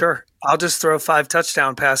 sure. I'll just throw 5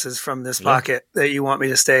 touchdown passes from this pocket that you want me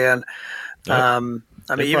to stay in. I mean,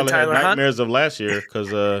 even Tyler had Hunt. nightmares of last year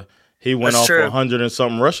because he went off for 100 and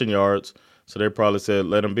something rushing yards, so they probably said,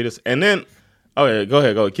 let him beat us. And then, go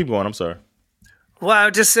ahead, keep going. I'm sorry. Well, I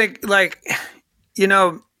just think,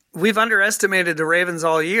 we've underestimated the Ravens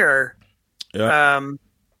all year. Yeah.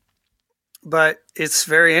 But it's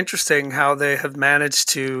very interesting how they have managed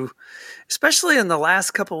to, especially in the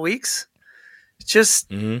last couple of weeks,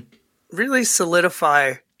 just really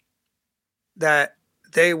solidify that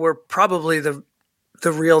they were probably the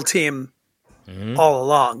real team all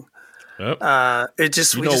along. Yep. We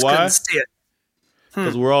just why? couldn't see it.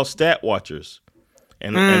 Because we're all stat watchers.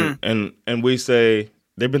 And we say,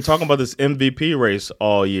 they've been talking about this MVP race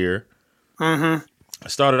all year. It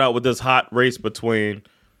started out with this hot race between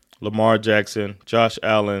Lamar Jackson, Josh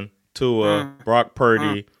Allen, Tua, Brock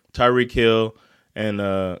Purdy, Tyreek Hill, and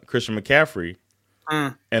Christian McCaffrey.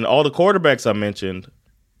 And all the quarterbacks I mentioned,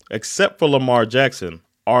 except for Lamar Jackson,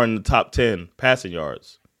 are in the top 10 passing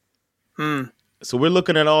yards. So we're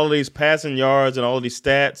looking at all these passing yards and all these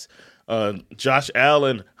stats. Josh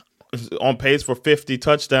Allen is on pace for 50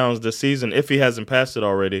 touchdowns this season, if he hasn't passed it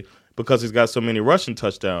already, because he's got so many rushing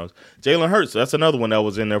touchdowns. Jalen Hurts, that's another one that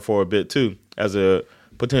was in there for a bit too, as a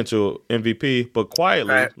potential MVP. But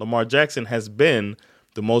quietly, Lamar Jackson has been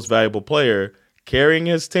the most valuable player, carrying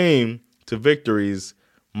his team to victories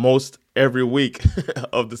most every week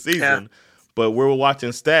of the season. But we're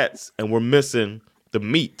watching stats and we're missing the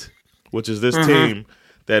meat, which is this team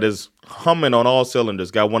that is humming on all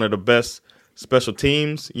cylinders. Got one of the best special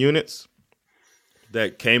teams units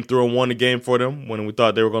that came through and won the game for them when we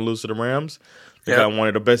thought they were going to lose to the Rams. They got one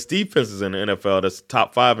of the best defenses in the NFL that's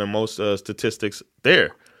top 5 in most statistics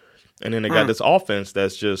there. And then they got this offense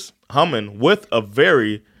that's just humming with a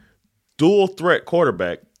very dual threat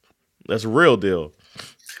quarterback. That's a real deal.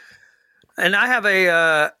 And I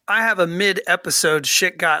have a mid-episode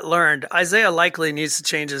shit got learned. Isaiah likely needs to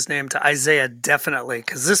change his name to Isaiah definitely,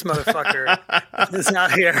 because this motherfucker is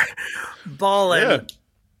out here balling. Yeah.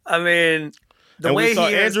 I mean, we saw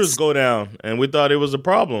Andrews go down, and we thought it was a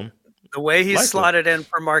problem. The way he's slotted in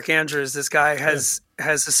for Mark Andrews, this guy has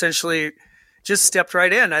essentially just stepped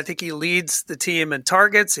right in. I think he leads the team in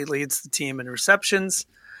targets. He leads the team in receptions.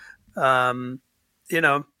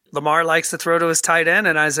 Lamar likes to throw to his tight end,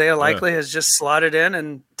 and Isaiah Likely has just slotted in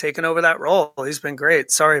and taken over that role. He's been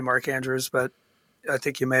great. Sorry, Mark Andrews, but I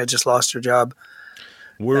think you may have just lost your job.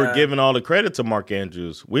 We were giving all the credit to Mark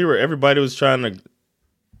Andrews. Everybody was trying to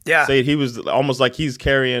say he was almost like he's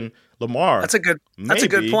carrying Lamar. That's a good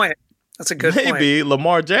point. That's a good point. Maybe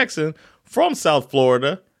Lamar Jackson from South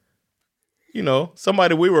Florida,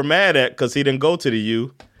 somebody we were mad at because he didn't go to the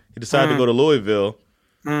U. He decided to go to Louisville.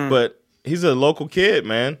 But he's a local kid,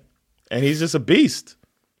 man, and he's just a beast.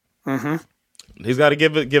 He's got to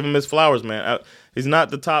give him his flowers, man. He's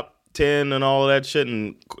not the top 10 and all of that shit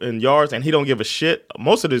in yards, and he don't give a shit.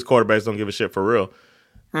 Most of these quarterbacks don't give a shit for real.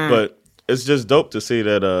 But it's just dope to see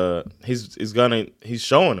that he's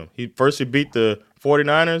showing them. He beat the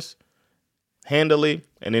 49ers handily,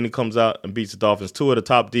 and then he comes out and beats the Dolphins. Two of the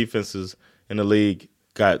top defenses in the league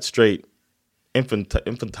got straight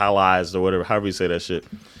infantilized or whatever, however you say that shit.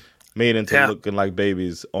 Made into looking like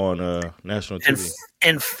babies on national TV.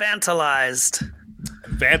 Infantilized.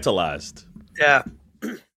 Yeah.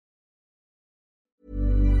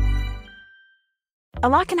 A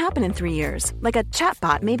lot can happen in 3 years, like a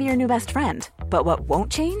chatbot may be your new best friend. But what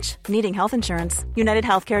won't change? Needing health insurance. United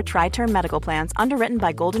Healthcare Tri-Term Medical Plans, underwritten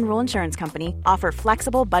by Golden Rule Insurance Company, offer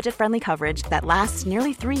flexible, budget-friendly coverage that lasts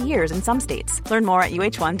nearly 3 years in some states. Learn more at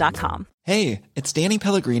uh1.com. Hey, it's Danny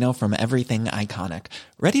Pellegrino from Everything Iconic.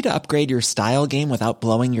 Ready to upgrade your style game without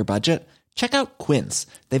blowing your budget? Check out Quince.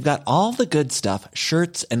 They've got all the good stuff,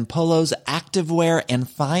 shirts and polos, activewear, and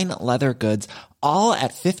fine leather goods, all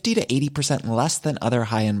at 50 to 80% less than other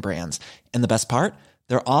high-end brands. And the best part?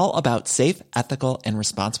 They're all about safe, ethical, and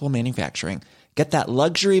responsible manufacturing. Get that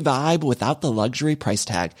luxury vibe without the luxury price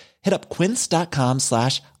tag. Hit up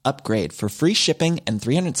quince.com/upgrade for free shipping and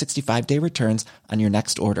 365-day returns on your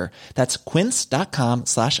next order. That's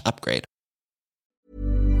quince.com/upgrade.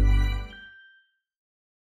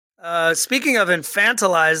 Speaking of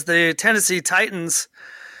infantilized, the Tennessee Titans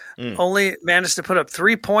only managed to put up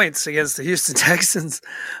 3 points against the Houston Texans.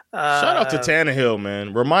 Shout out to Tannehill,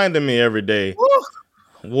 man. Reminding me every day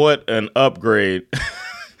what an upgrade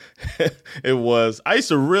it was. I used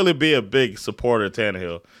to really be a big supporter of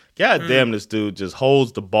Tannehill. God damn, this dude just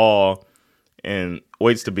holds the ball and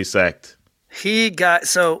waits to be sacked.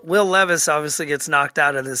 Will Levis obviously gets knocked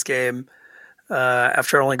out of this game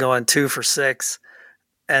after only going 2 for 6.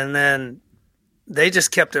 And then they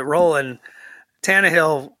just kept it rolling.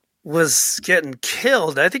 Tannehill was getting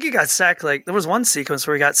killed. I think he got sacked. There was one sequence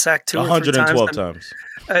where he got sacked 2 or 3 times. 112 times.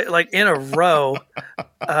 In a row.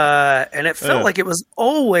 And it felt like it was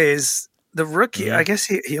always the rookie. I guess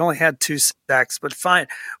he only had 2 sacks, but fine.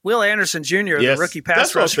 Will Anderson Jr., the rookie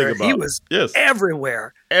pass rusher, he was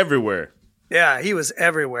everywhere. Everywhere. Yeah, he was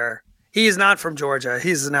everywhere. He's not from Georgia.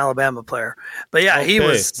 He's an Alabama player. But yeah, he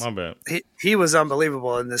was. My bad. He was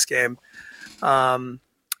unbelievable in this game, and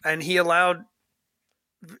he allowed,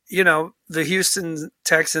 the Houston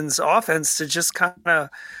Texans offense to just kind of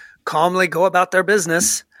calmly go about their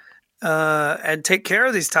business and take care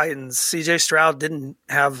of these Titans. C.J. Stroud didn't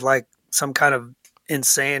have some kind of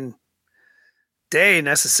insane day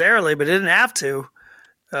necessarily, but he didn't have to.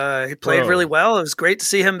 He played really well. It was great to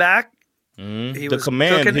see him back. The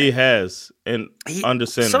command he has under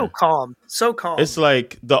center. So calm. It's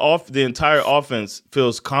like the entire offense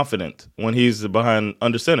feels confident when he's behind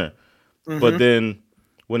under center. But then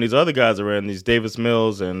when these other guys are in, these Davis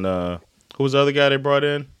Mills and who was the other guy they brought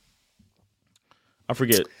in? I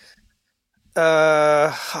forget. They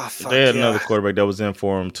had another quarterback that was in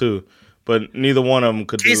for him too, but neither one of them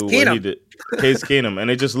could do what he did. Case Keenum, and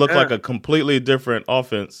it just looked like a completely different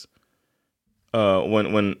offense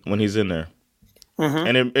when he's in there.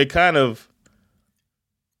 And it kind of,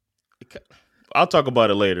 I'll talk about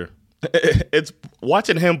it later. It's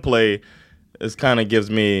watching him play is kind of gives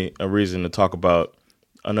me a reason to talk about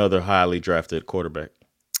another highly drafted quarterback.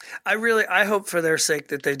 I hope for their sake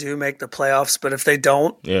that they do make the playoffs, but if they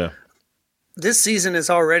don't, this season is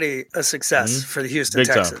already a success for the Houston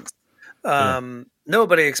Texans.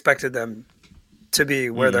 Nobody expected them to be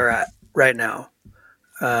where they're at right now.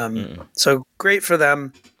 So great for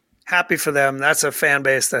them. Happy for them. That's a fan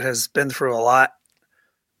base that has been through a lot.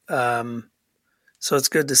 So it's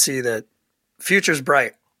good to see that future's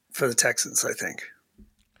bright for the Texans, I think.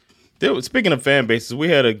 Speaking of fan bases, we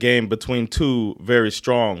had a game between 2 very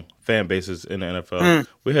strong fan bases in the NFL.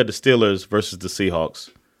 We had the Steelers versus the Seahawks.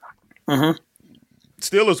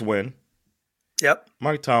 Steelers win. Yep.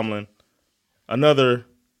 Mike Tomlin, another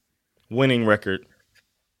winning record.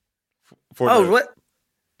 What?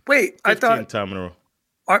 Wait, I thought time in a row.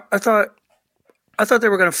 I thought they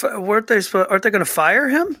were going to. Aren't they going to fire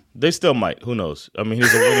him? They still might. Who knows? I mean,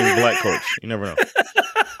 he's a winning black coach. You never know.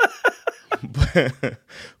 the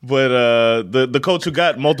coach who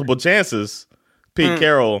got multiple chances, Pete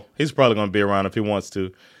Carroll, he's probably going to be around if he wants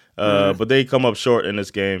to. But they come up short in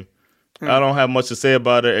this game. I don't have much to say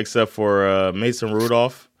about it except for Mason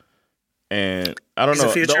Rudolph. And I don't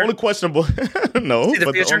know. The only questionable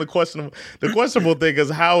the questionable thing is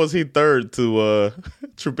how is he third to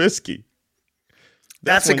Trubisky?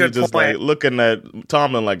 That's a good point. Like looking at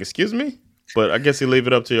Tomlin like, excuse me? But I guess you leave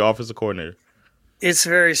it up to your offensive coordinator. It's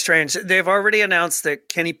very strange. They've already announced that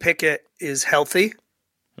Kenny Pickett is healthy,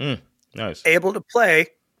 nice, able to play,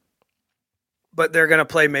 but they're going to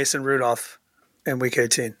play Mason Rudolph in Week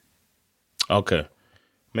 18. Okay.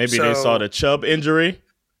 Maybe they saw the Chubb injury.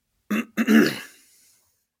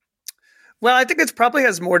 Well, I think it probably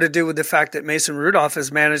has more to do with the fact that Mason Rudolph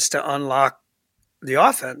has managed to unlock the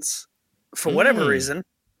offense for whatever reason.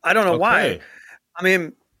 I don't know why. I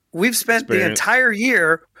mean, we've spent the entire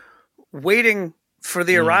year waiting for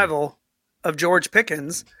the arrival of George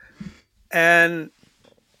Pickens, and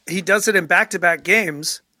he does it in back-to-back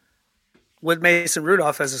games with Mason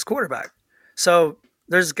Rudolph as his quarterback. So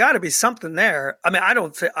there's got to be something there. I mean,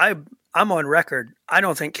 I'm on record. I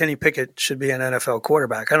don't think Kenny Pickett should be an NFL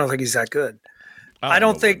quarterback. I don't think he's that good. I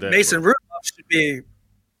don't think Mason Rudolph should be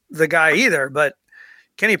the guy either, but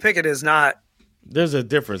Kenny Pickett is not. There's a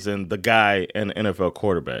difference in the guy and NFL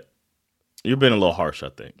quarterback. You've been a little harsh, I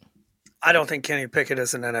think. I don't think Kenny Pickett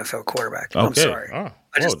is an NFL quarterback. Okay. I'm sorry. Oh,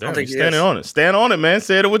 I just don't think he is. On it. Stand on it, man.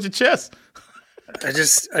 Say it with your chest. I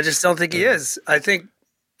just don't think he is. I think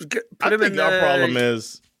put him in the problem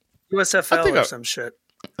is USFL or some shit.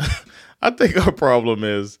 I think our problem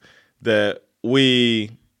is that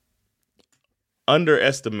we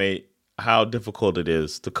underestimate how difficult it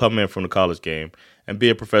is to come in from the college game and be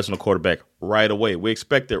a professional quarterback right away. We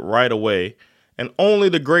expect it right away, and only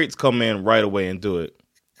the greats come in right away and do it,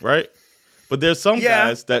 right? But there's some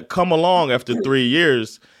guys that come along after 3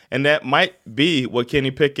 years, and that might be what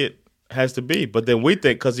Kenny Pickett has to be. But then we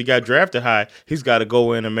think because he got drafted high, he's got to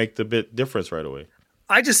go in and make the bit difference right away.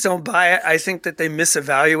 I just don't buy it. I think that they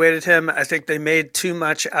misevaluated him. I think they made too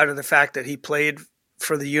much out of the fact that he played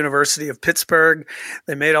for the University of Pittsburgh.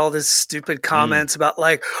 They made all this stupid comments about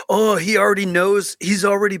like, oh, he already knows. He's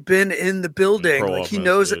already been in the building. Like he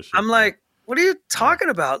knows it. I'm like, what are you talking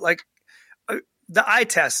about? Like the eye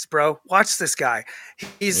test, bro. Watch this guy.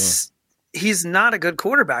 He's not a good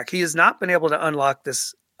quarterback. He has not been able to unlock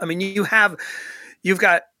this. I mean, you've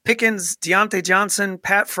got Pickens, Deontay Johnson,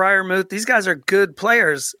 Pat Freiermuth. These guys are good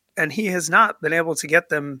players, and he has not been able to get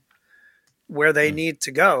them where they need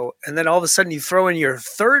to go. And then all of a sudden you throw in your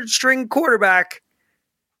third-string quarterback,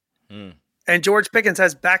 and George Pickens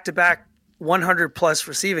has back-to-back 100-plus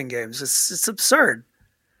receiving games. It's absurd.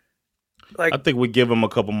 Like, I think we give him a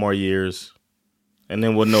couple more years, and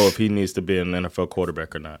then we'll know if he needs to be an NFL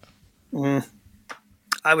quarterback or not.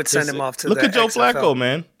 I would send him off to look the at Joe XFL. Flacco,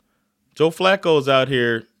 man. Joe Flacco's out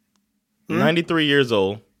here, 93 years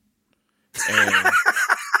old, and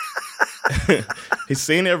he's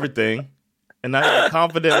seen everything, and now he can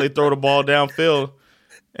confidently throw the ball downfield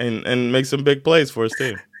and make some big plays for his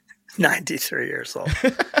team. 93 years old.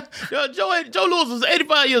 Yo, Joe Louis was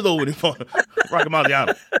 85 years old when he fought Rocky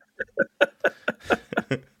Marciano.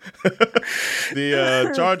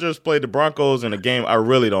 The Chargers played the Broncos in a game I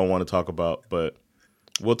really don't want to talk about, but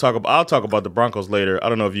I'll talk about the Broncos later. I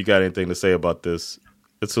don't know if you got anything to say about this.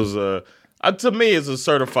 This was to me, it's a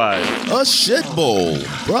certified a shit bowl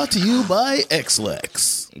brought to you by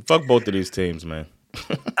X-Lex. Fuck both of these teams, man.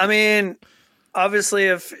 I mean, obviously,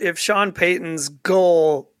 if Sean Payton's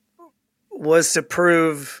goal was to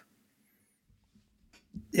prove,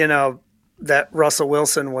 that Russell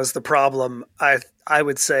Wilson was the problem, I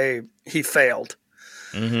would say he failed.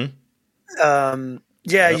 Mm-hmm.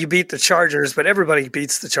 You beat the Chargers, but everybody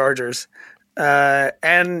beats the Chargers.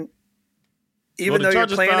 And even though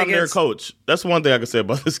Chargers you're playing found against their coach, that's one thing I can say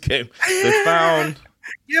about this game. They found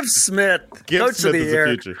Give Smith coach Smith of the year.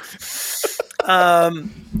 Future. I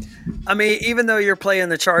mean, even though you're playing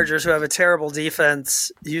the Chargers, who have a terrible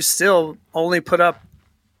defense, you still only put up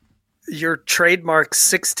your trademark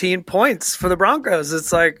 16 points for the Broncos.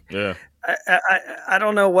 It's like, I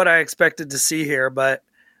don't know what I expected to see here, but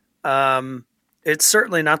it's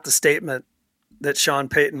certainly not the statement that Sean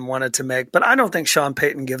Payton wanted to make. But I don't think Sean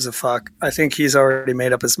Payton gives a fuck. I think he's already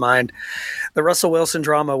made up his mind. The Russell Wilson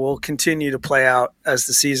drama will continue to play out as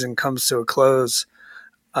the season comes to a close.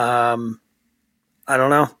 I don't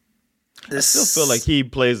know. I still feel like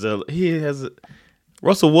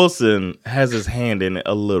Russell Wilson has his hand in it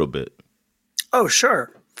a little bit. Oh, sure.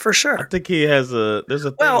 For sure. I think he has there's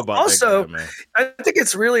a thing about also, that guy, man. I think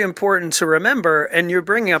it's really important to remember, and you're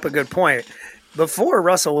bringing up a good point. before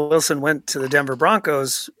Russell Wilson went to the Denver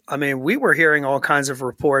Broncos, I mean, we were hearing all kinds of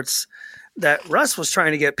reports that Russ was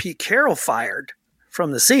trying to get Pete Carroll fired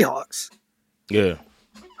from the Seahawks. Yeah.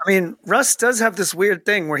 I mean, Russ does have this weird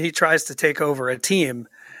thing where he tries to take over a team,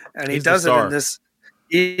 and he does it in this.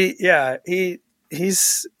 He needs diva,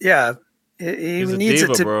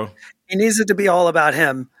 it to. Bro. He needs it to be all about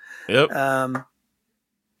him. Yep.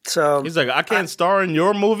 So he's like, I can't star in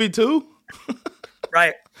your movie too.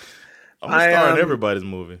 Right. I'm gonna star in everybody's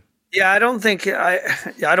movie. Yeah, I don't think I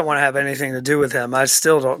don't want to have anything to do with him. I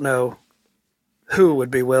still don't know who would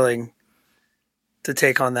be willing to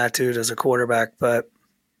take on that dude as a quarterback, but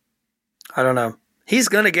I don't know. He's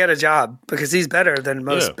going to get a job because he's better than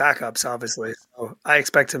most backups, obviously. So I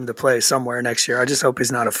expect him to play somewhere next year. I just hope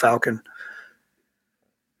he's not a Falcon.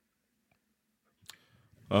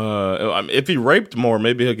 If he raped more,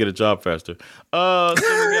 maybe he'll get a job faster. So we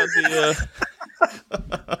got the.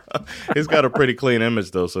 He's got a pretty clean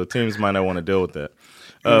image though, so teams might not want to deal with that.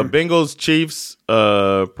 Bengals, Chiefs,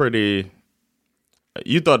 pretty.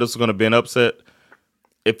 You thought this was going to be an upset.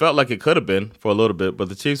 It felt like it could have been for a little bit, but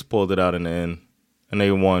the Chiefs pulled it out in the end, and they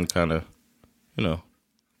won. Kind of,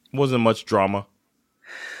 wasn't much drama.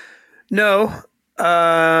 No,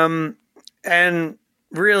 and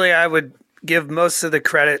really, I would give most of the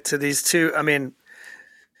credit to these two. I mean,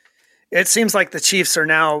 it seems like the Chiefs are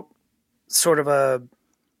now sort of a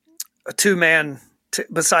two-man,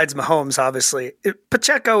 besides Mahomes, obviously.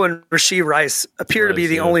 Pacheco and Rashee Rice appear to be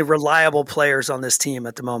the only reliable players on this team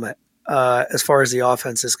at the moment, as far as the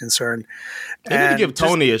offense is concerned. They need to give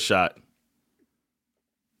Tony a shot.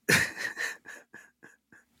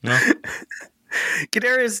 No?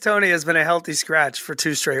 Kadarius Toney has been a healthy scratch for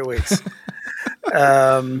 2 straight weeks.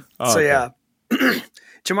 Yeah.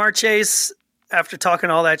 Jamar Chase, after talking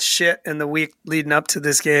all that shit in the week leading up to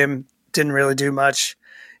this game, didn't really do much.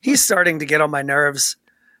 He's starting to get on my nerves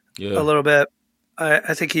a little bit.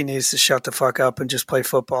 I think he needs to shut the fuck up and just play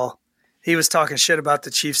football. He was talking shit about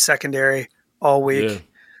the Chiefs secondary all week.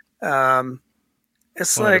 Yeah.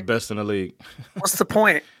 It's one of the best in the league. What's the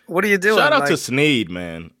point? What are you doing? Shout out to Snead,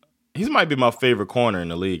 man. He might be my favorite corner in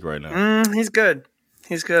the league right now. He's good.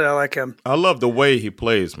 He's good. I like him. I love the way he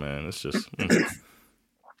plays, man. It's just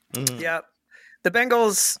Yeah. The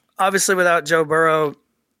Bengals, obviously without Joe Burrow,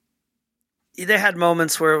 they had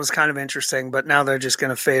moments where it was kind of interesting, but now they're just going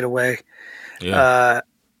to fade away. Yeah.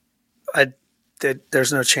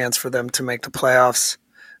 There's no chance for them to make the playoffs.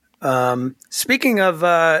 Speaking of,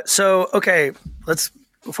 let's,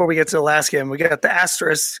 before we get to the last game, we got the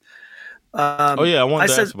asterisk. I wanted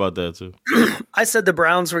to ask about that too. I said the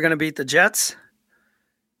Browns were going to beat the Jets.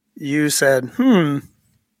 You said, I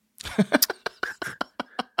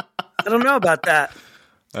don't know about that.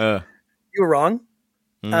 You were wrong.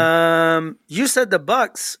 You said the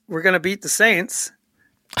Bucks were going to beat the Saints.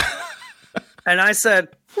 And I said,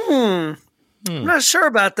 I'm not sure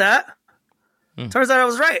about that. Turns out I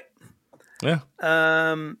was right. Yeah.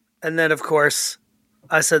 And then, of course,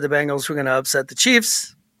 I said the Bengals were going to upset the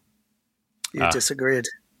Chiefs. You disagreed,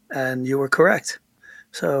 and you were correct.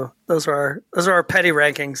 So those are our petty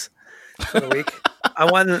rankings for the week. I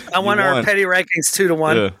won our petty rankings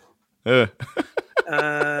 2-1. Yeah.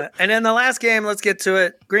 And then the last game, let's get to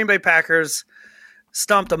it. Green Bay Packers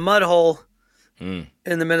stomped a mud hole in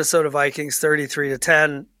the Minnesota Vikings,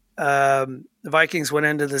 33-10. The Vikings went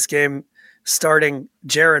into this game starting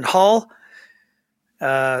Jaron Hall.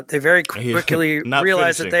 They very quickly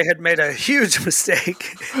realized that they had made a huge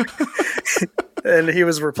mistake. And he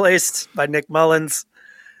was replaced by Nick Mullins.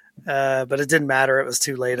 But it didn't matter. It was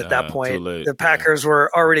too late at that point. The Packers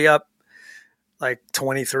were already up like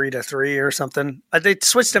 23-3 or something. They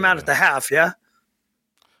switched him out at the half, yeah?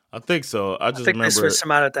 I think so. I think remember they switched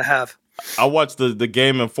him out at the half. I watched the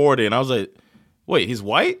game in 40, and I was like, wait, he's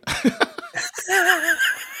white?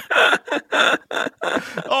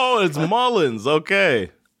 Oh, it's Mullins. Okay.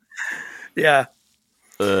 Yeah.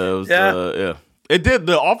 It did.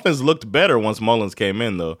 The offense looked better once Mullins came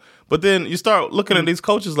in, though. But then you start looking at these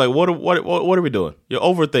coaches like, what are we doing? You're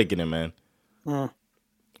overthinking it, man.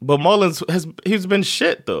 But Mullins he's been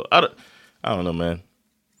shit, though. I don't know, man.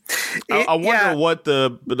 I wonder what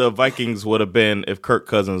the Vikings would have been if Kirk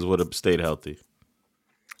Cousins would have stayed healthy.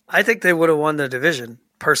 I think they would have won the division,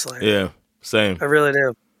 personally. Yeah, same. I really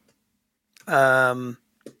do. Once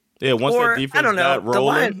that defense got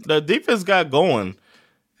rolling, the defense got going.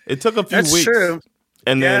 It took a few weeks. That's true.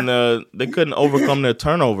 And then they couldn't overcome their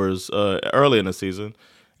turnovers early in the season.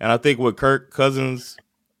 And I think with Kirk Cousins,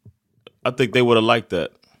 I think they would have liked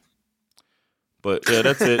that. But yeah,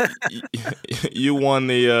 that's it. You won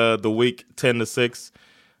the week 10-6.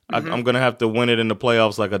 I'm going to have to win it in the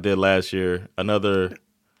playoffs like I did last year. Another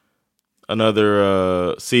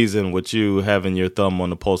season with you having your thumb on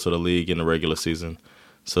the pulse of the league in the regular season.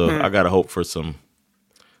 So I got to hope for some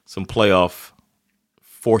playoff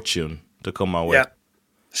fortune to come my way. Yeah,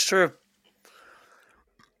 it's true.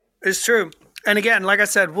 It's true. And again, like I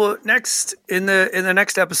said, we'll next in the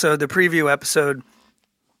next episode, the preview episode,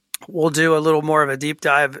 we'll do a little more of a deep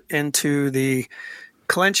dive into the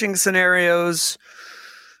clinching scenarios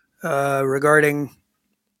regarding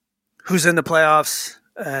who's in the playoffs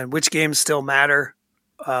and which games still matter.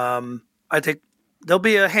 I think there'll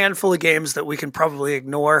be a handful of games that we can probably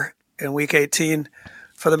ignore in Week 18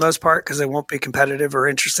 for the most part because they won't be competitive or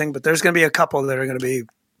interesting. But there's going to be a couple that are going to be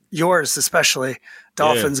yours, especially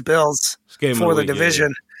Dolphins, Bills for the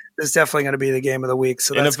division. Is definitely going to be the game of the week.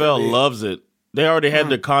 So NFL loves it. They already had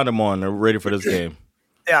their condom on. They're ready for this game.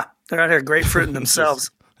 Yeah, they're out here grapefruiting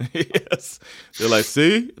themselves. Yes. They're like,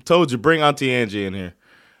 see? I told you, bring Auntie Angie in here.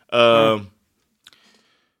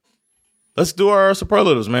 Let's do our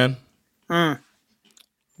superlatives, man.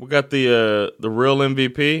 We got the real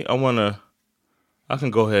MVP. I can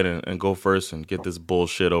go ahead and go first and get this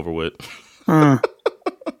bullshit over with.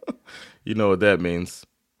 You know what that means.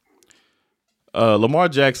 Lamar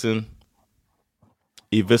Jackson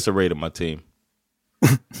eviscerated my team.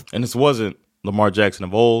 And this wasn't Lamar Jackson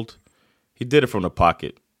of old. He did it from the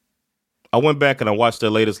pocket. I went back and I watched their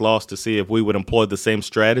latest loss to see if we would employ the same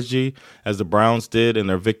strategy as the Browns did in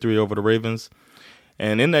their victory over the Ravens.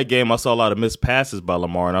 And in that game, I saw a lot of missed passes by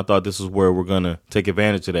Lamar, and I thought this is where we're going to take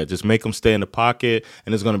advantage of that. Just make them stay in the pocket,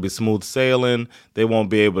 and it's going to be smooth sailing. They won't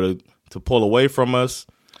be able to pull away from us.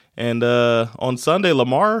 And on Sunday,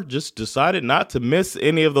 Lamar just decided not to miss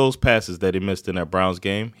any of those passes that he missed in that Browns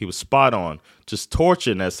game. He was spot on, just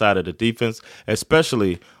torching that side of the defense,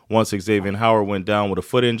 especially once Xavier Howard went down with a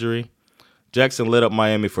foot injury. Jackson lit up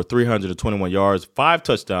Miami for 321 yards, 5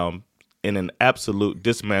 touchdowns, in an absolute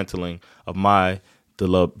dismantling of my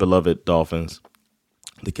beloved Dolphins.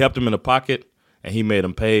 They kept him in the pocket, and he made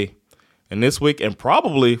him pay. And this week, and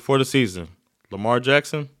probably for the season, Lamar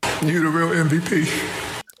Jackson. You the real MVP.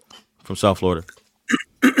 From South Florida.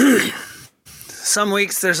 Some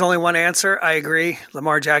weeks there's only one answer. I agree.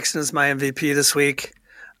 Lamar Jackson is my MVP this week.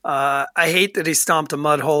 I hate that he stomped a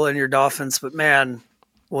mud hole in your Dolphins, but man,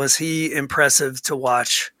 was he impressive to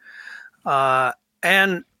watch.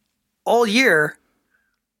 And all year,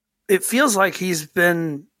 it feels like he's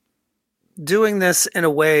been doing this in a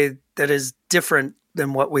way that is different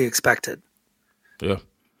than what we expected. Yeah.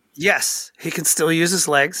 Yes, he can still use his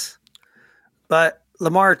legs, but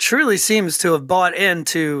Lamar truly seems to have bought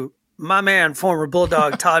into my man, former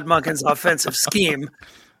Bulldog Todd Monken's offensive scheme.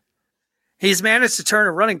 He's managed to turn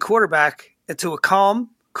a running quarterback into a calm,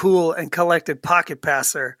 cool, and collected pocket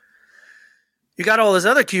passer. You got all his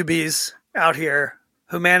other QBs out here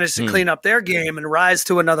who managed to clean up their game and rise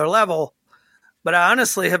to another level, but I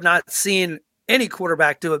honestly have not seen any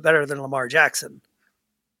quarterback do it better than Lamar Jackson.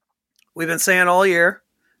 We've been saying all year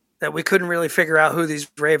that we couldn't really figure out who these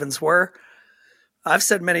Ravens were. I've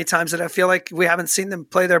said many times that I feel like we haven't seen them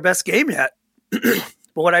play their best game yet. But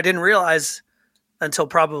what I didn't realize until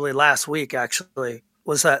probably last week, actually,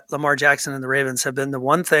 was that Lamar Jackson and the Ravens have been the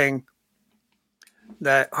one thing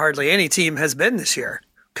that hardly any team has been this year.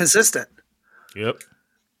 Consistent. Yep.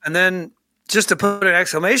 And then just to put an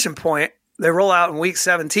exclamation point, they roll out in week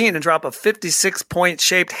 17 and drop a 56-point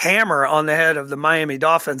shaped hammer on the head of the Miami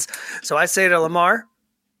Dolphins. So I say to Lamar,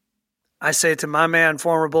 I say to my man,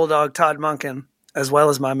 former Bulldog Todd Monken, as well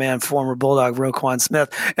as my man, former Bulldog Roquan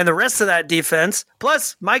Smith, and the rest of that defense,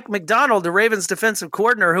 plus Mike McDonald, the Ravens defensive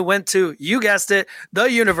coordinator who went to, you guessed it,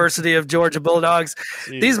 the University of Georgia Bulldogs.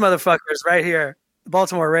 Jeez. These motherfuckers right here, the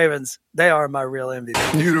Baltimore Ravens, they are my real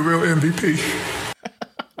MVP. You the real MVP.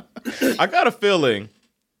 I got a feeling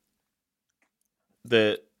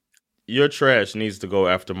that your trash needs to go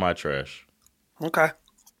after my trash. Okay.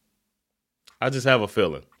 I just have a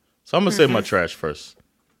feeling. So I'm going to say my trash first.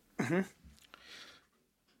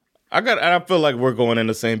 I feel like we're going in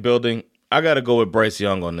the same building. I got to go with Bryce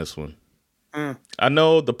Young on this one. I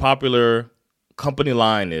know the popular company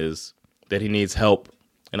line is that he needs help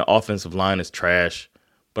and the offensive line is trash.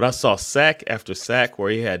 But I saw sack after sack where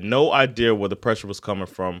he had no idea where the pressure was coming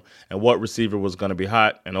from and what receiver was going to be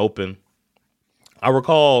hot and open. I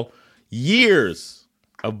recall years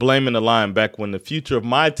of blaming the line back when the future of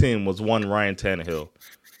my team was one Ryan Tannehill.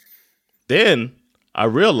 Then I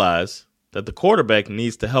realized that the quarterback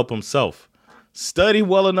needs to help himself. Study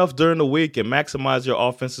well enough during the week and maximize your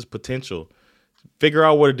offense's potential. Figure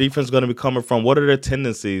out where the defense is going to be coming from. What are their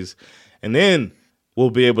tendencies? And then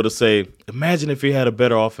we'll be able to say, imagine if he had a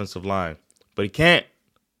better offensive line. But he can't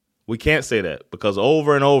We can't say that because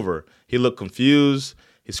over and over, he looked confused.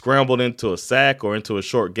 He scrambled into a sack or into a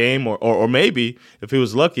short game or maybe, if he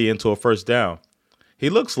was lucky, into a first down. He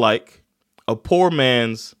looks like a poor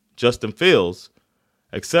man's Justin Fields,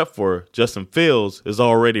 except for Justin Fields is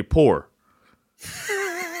already poor.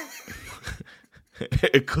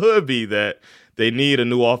 It could be that they need a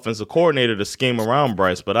new offensive coordinator to scheme around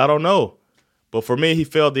Bryce, but I don't know. But for me, he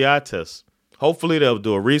failed the eye test. Hopefully they'll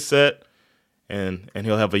do a reset and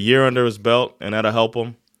he'll have a year under his belt, and that'll help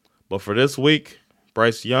him. But for this week,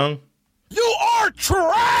 Bryce Young, You are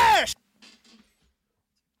trash!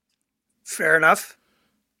 Fair enough.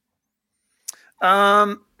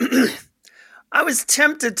 I was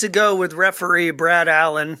tempted to go with referee Brad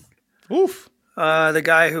Allen. Oof. The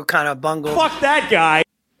guy who kind of bungled. Fuck that guy. At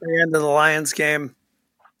the end of the Lions game.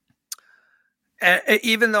 And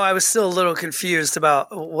even though I was still a little confused about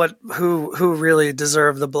who really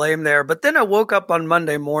deserved the blame there. But then I woke up on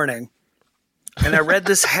Monday morning and I read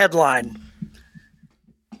this headline.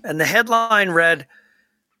 And the headline read,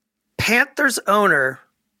 Panthers owner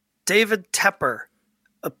David Tepper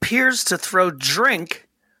appears to throw drink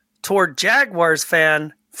toward Jaguars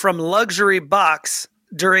fan from luxury box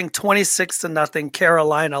during 26-0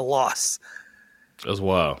 Carolina loss. That's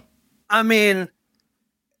wild. I mean,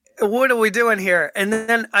 what are we doing here? And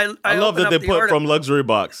then I love that they put from luxury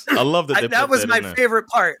box. I love that they put that was my favorite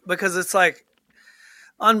part because it's like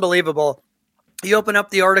unbelievable. You open up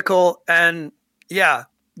the article and yeah,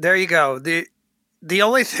 there you go. The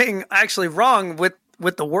only thing actually wrong with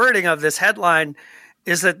the wording of this headline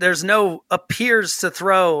is that there's no appears to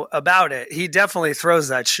throw about it. He definitely throws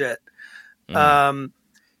that shit.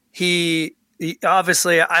 He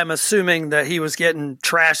obviously, I'm assuming that he was getting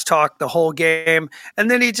trash talk the whole game,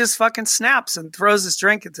 and then he just fucking snaps and throws his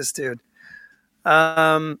drink at this dude.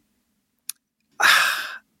 I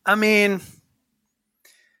mean,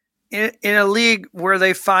 in a league where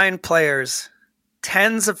they fine players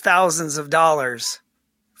tens of thousands of dollars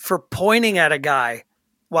for pointing at a guy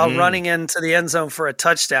while running into the end zone for a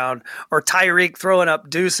touchdown, or Tyreek throwing up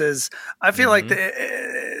deuces, I feel like the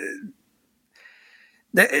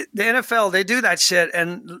NFL, they do that shit,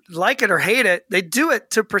 and like it or hate it, they do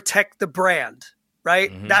it to protect the brand, right?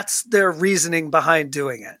 That's their reasoning behind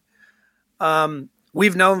doing it.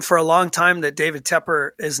 We've known for a long time that David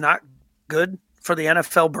Tepper is not good for the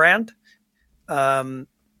NFL brand.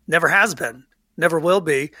 Never has been, never will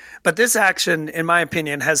be. But this action, in my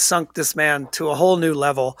opinion, has sunk this man to a whole new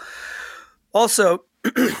level. Also,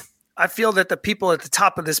 I feel that the people at the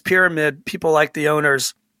top of this pyramid, people like the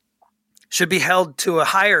owners, should be held to a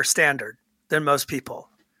higher standard than most people.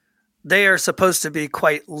 They are supposed to be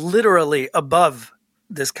quite literally above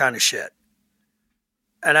this kind of shit.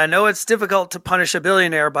 And I know it's difficult to punish a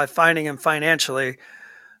billionaire by fining him financially,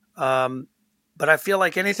 but I feel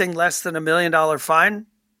like anything less than $1 million fine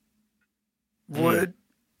would,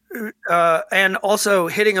 and also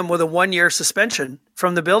hitting him with a 1-year suspension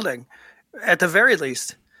from the building, at the very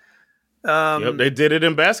least. Yep, they did it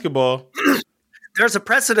in basketball. There's a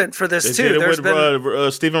precedent for this They too. did it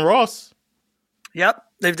with Stephen Ross. Yep,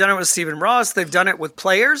 they've done it with Stephen Ross. They've done it with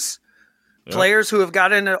players who have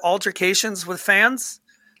got into altercations with fans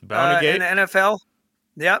in the NFL.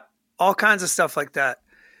 Yep, all kinds of stuff like that.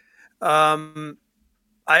 I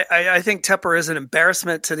think Tepper is an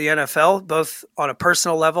embarrassment to the NFL, both on a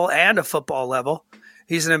personal level and a football level.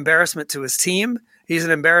 He's an embarrassment to his team. He's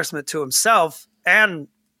an embarrassment to himself and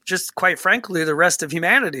just, quite frankly, the rest of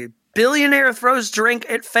humanity. Billionaire throws drink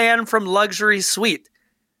at fan from luxury suite.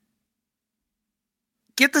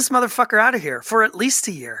 Get this motherfucker out of here for at least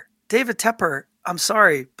a year. David Tepper, I'm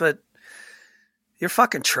sorry, but you're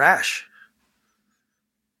fucking trash.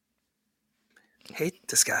 Hate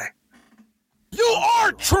this guy. You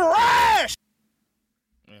are trash!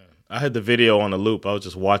 I had the video on the loop. I was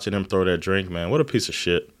just watching him throw that drink, man. What a piece of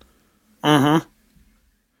shit. Mm-hmm.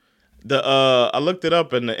 I looked it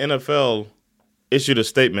up, and the NFL issued a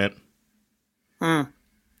statement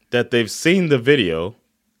that they've seen the video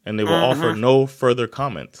and they will offer no further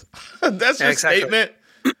comment. That's your statement.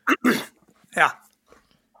 Yeah.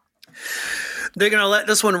 They're going to let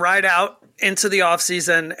this one ride out into the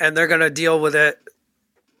offseason, and they're going to deal with it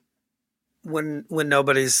when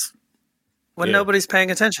nobody's paying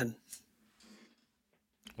attention.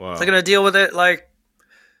 Wow. They're going to deal with it like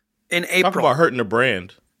in April. Talk about hurting the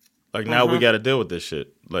brand. Like, now we got to deal with this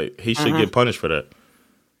shit. Like, he should get punished for that.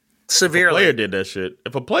 Severely.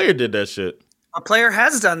 If a player did that shit. A player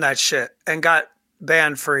has done that shit and got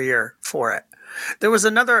banned for a year for it. There was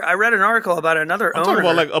I read an article about another owner. I'm talking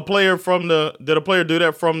about like a player did a player do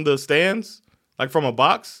that from the stands? Like from a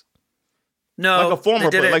box? No. Like a former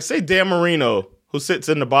player. Like Like say Dan Marino, who sits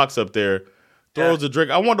in the box up there, throws a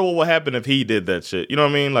drink. I wonder what would happen if he did that shit. You know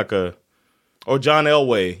what I mean? Or John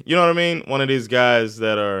Elway. You know what I mean? One of these guys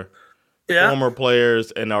that are former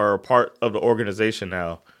players and are a part of the organization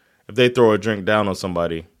now. If they throw a drink down on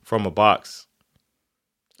somebody from a box.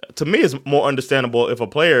 To me, it's more understandable if a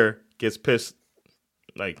player gets pissed.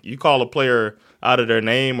 Like, you call a player out of their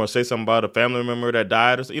name or say something about a family member that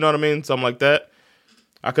died. Or, you know what I mean? Something like that.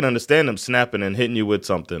 I can understand them snapping and hitting you with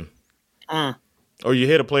something. Or you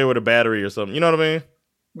hit a player with a battery or something. You know what I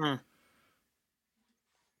mean?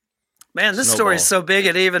 Man, this story is so big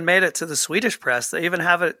it even made it to the Swedish press. They even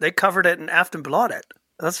have it. They covered it in Aftonbladet.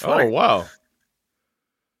 That's funny. Oh, wow.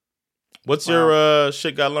 What's your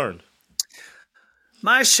shit got learned?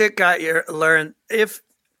 My shit got learned. If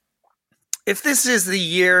this is the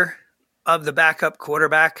year of the backup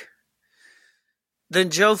quarterback,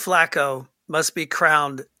 then Joe Flacco must be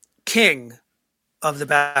crowned king of the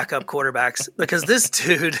backup quarterbacks because this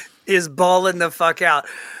dude is balling the fuck out.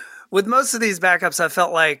 With most of these backups, I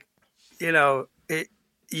felt like, you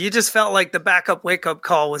just felt like the backup wake-up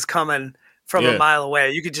call was coming from a mile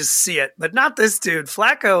away. You could just see it. But not this dude.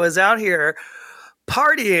 Flacco is out here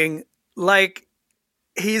partying like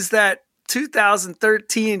he's that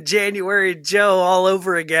 2013 January Joe all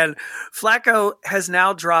over again. Flacco has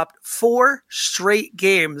now dropped 4 straight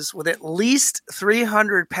games with at least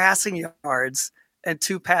 300 passing yards and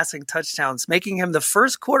 2 passing touchdowns, making him the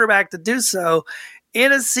first quarterback to do so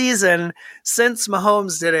in a season since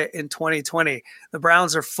Mahomes did it in 2020. The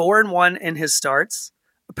Browns are 4-1 in his starts.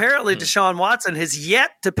 Apparently, Deshaun Watson has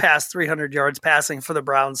yet to pass 300 yards passing for the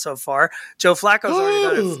Browns so far. Joe Flacco's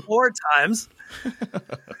already done it 4 times.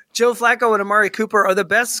 Joe Flacco and Amari Cooper are the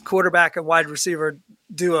best quarterback and wide receiver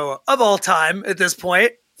duo of all time at this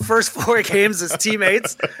point. First 4 games as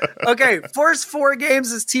teammates. Okay, first 4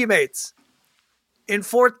 games as teammates. In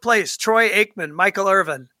 4th place, Troy Aikman, Michael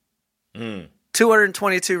Irvin,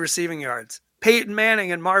 222 receiving yards. Peyton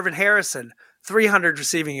Manning and Marvin Harrison, 300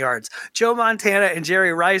 receiving yards. Joe Montana and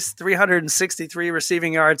Jerry Rice, 363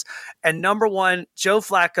 receiving yards. And number 1, Joe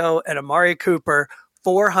Flacco and Amari Cooper,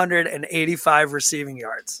 485 receiving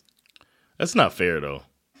yards. That's not fair, though.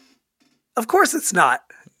 Of course it's not.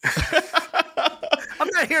 I'm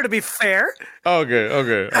not here to be fair. Okay. All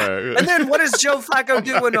right. And then what does Joe Flacco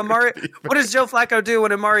do when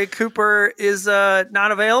Amari Cooper is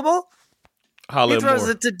not available? He throws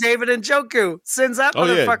it to David Njoku. Sends that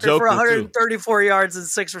motherfucker for 134 yards and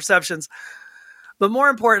 6 receptions. But more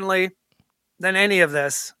importantly than any of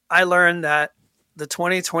this, I learned that the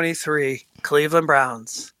 2023 Cleveland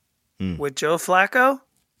Browns with Joe Flacco,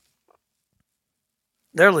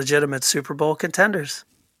 they're legitimate Super Bowl contenders.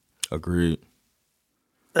 Agreed.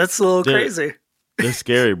 That's a little crazy. They're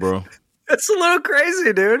scary, bro. That's a little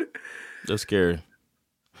crazy, dude. They're scary.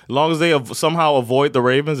 As long as they somehow avoid the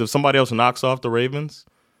Ravens, if somebody else knocks off the Ravens.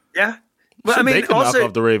 Yeah. But I mean, they can also, knock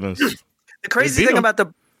off the Ravens. The crazy thing about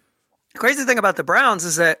the Browns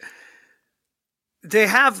is that they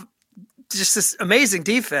have just this amazing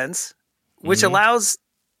defense, which allows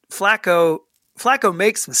Flacco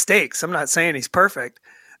makes mistakes. I'm not saying he's perfect,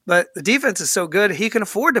 but the defense is so good he can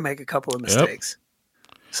afford to make a couple of mistakes.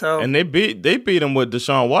 So and they beat him with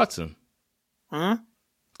Deshaun Watson.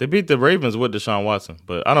 They beat the Ravens with Deshaun Watson,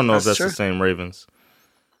 but I don't know if that's the same Ravens.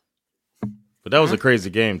 But that was a crazy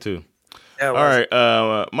game too. Yeah, all right,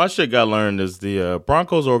 my shit got learned is the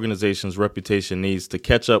Broncos organization's reputation needs to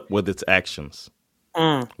catch up with its actions.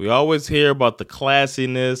 We always hear about the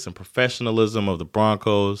classiness and professionalism of the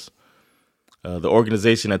Broncos, the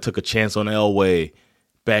organization that took a chance on Elway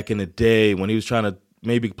back in the day when he was trying to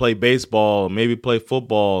maybe play baseball, maybe play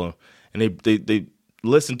football, and they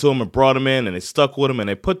listened to him and brought him in, and they stuck with him, and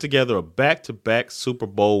they put together a back-to-back Super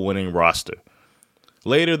Bowl winning roster.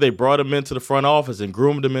 Later, they brought him into the front office and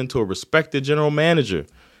groomed him into a respected general manager.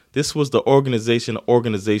 This was the organization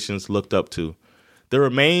organizations looked up to. They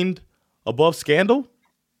remained above scandal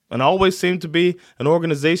and always seemed to be an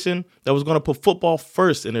organization that was going to put football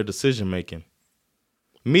first in their decision-making.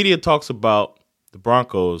 Media talks about the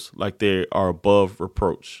Broncos like they are above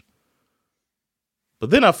reproach. But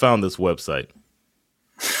then I found this website.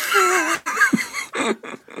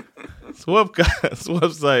 This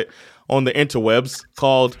website on the interwebs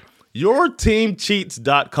called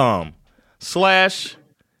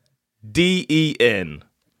yourteamcheats.com/DEN.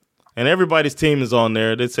 And everybody's team is on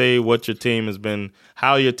there. They say what your team has been,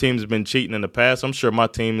 how your team has been cheating in the past. I'm sure my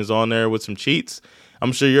team is on there with some cheats.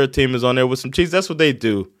 I'm sure your team is on there with some cheats. That's what they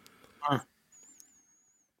do.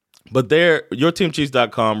 But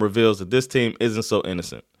yourteamcheats.com reveals that this team isn't so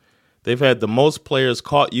innocent. They've had the most players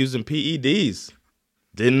caught using PEDs.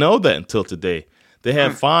 Didn't know that until today. They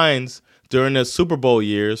had fines during their Super Bowl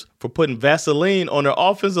years for putting Vaseline on their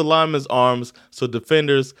offensive linemen's arms so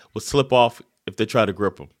defenders would slip off if they try to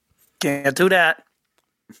grip them. Can't do that.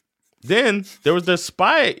 Then there was their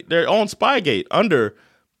own Spygate under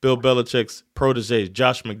Bill Belichick's protege,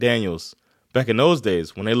 Josh McDaniels, back in those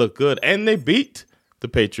days when they looked good. And they beat the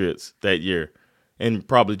Patriots that year in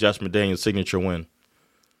probably Josh McDaniels' signature win.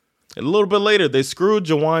 And a little bit later, they screwed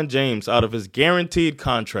Jawan James out of his guaranteed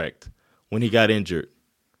contract when he got injured.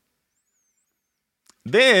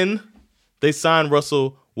 Then they signed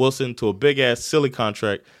Russell Wilson to a big-ass silly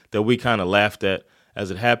contract that we kind of laughed at as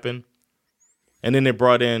it happened. And then they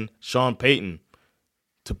brought in Sean Payton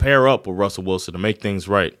to pair up with Russell Wilson to make things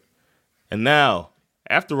right. And now,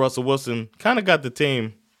 after Russell Wilson kind of got the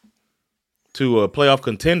team to a playoff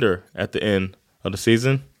contender at the end of the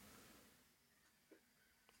season,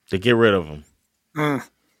 they get rid of him.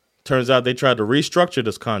 Turns out they tried to restructure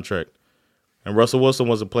this contract. And Russell Wilson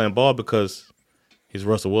wasn't playing ball because he's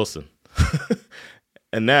Russell Wilson.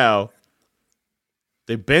 And now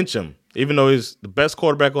they bench him, even though he's the best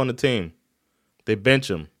quarterback on the team. They bench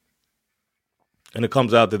him. And it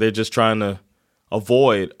comes out that they're just trying to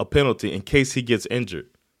avoid a penalty in case he gets injured.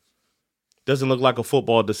 Doesn't look like a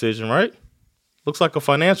football decision, right? Looks like a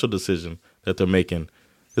financial decision that they're making.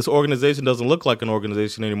 This organization doesn't look like an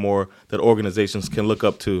organization anymore that organizations can look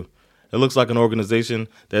up to. It looks like an organization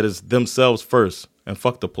that is themselves first and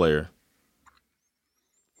fuck the player.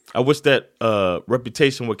 I wish that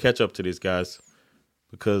reputation would catch up to these guys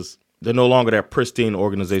because they're no longer that pristine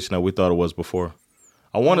organization that we thought it was before.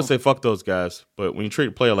 I want to say fuck those guys, but when you treat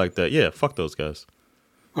a player like that, yeah, fuck those guys.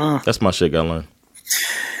 That's my shit, got learned.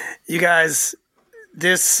 You guys,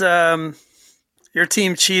 this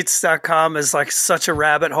yourteamcheats.com is like such a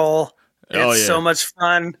rabbit hole. It's so much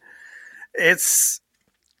fun. It's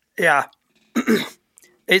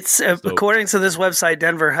it's according to this website,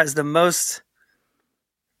 Denver has the most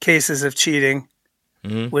cases of cheating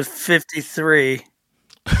with 53.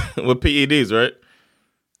 With PEDs, right?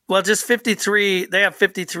 Well, just 53. They have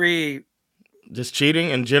 53. Just cheating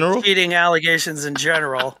in general? Cheating allegations in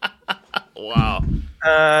general. Wow.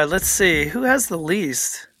 Let's see. Who has the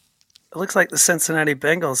least? It looks like the Cincinnati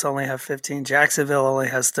Bengals only have 15. Jacksonville only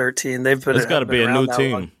has 13. They've been. It's got to be a new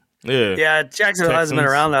team. Long. Yeah. Yeah, Jacksonville hasn't been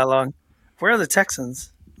around that long. Where are the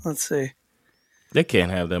Texans? Let's see. They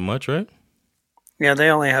can't have that much, right? Yeah, they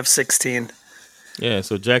only have 16. Yeah,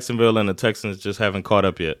 so Jacksonville and the Texans just haven't caught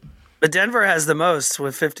up yet. But Denver has the most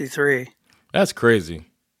with 53. That's crazy.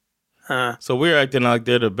 So we're acting like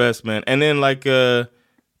they're the best, man. And then, like,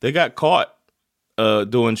 they got caught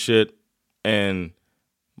doing shit, and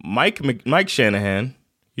Mike Shanahan,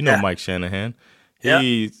 you know Mike Shanahan,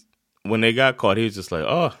 when they got caught, he was just like,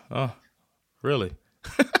 oh, really?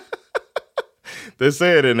 They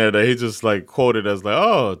say it in there that he just, like, quoted as like,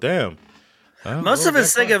 oh, damn. Most of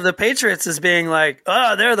us think of the Patriots as being like,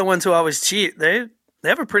 oh, they're the ones who always cheat. They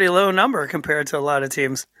have a pretty low number compared to a lot of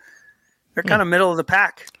teams. They're kind of middle of the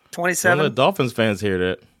pack, 27. Don't let Dolphins fans hear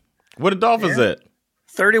that. Where the Dolphins at?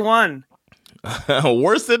 31.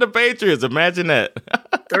 Worse than the Patriots. Imagine that.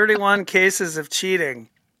 31 cases of cheating.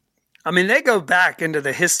 I mean, they go back into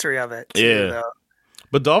the history of it. Too, though.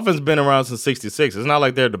 But Dolphins been around since 66. It's not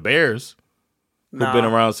like they're the Bears who've been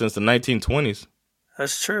around since the 1920s.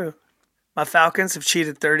 That's true. My Falcons have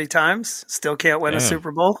cheated 30 times. Still can't win a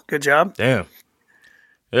Super Bowl. Good job. Damn.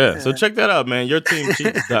 Yeah. So check that out, man.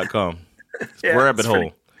 Yourteamcheats.com. Rabbit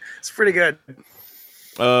hole. It's pretty good.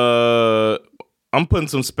 I'm putting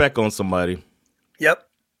some spec on somebody. Yep.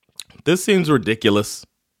 This seems ridiculous,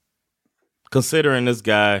 considering this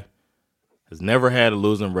guy has never had a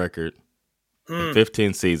losing record in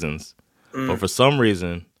 15 seasons. But for some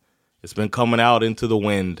reason, it's been coming out into the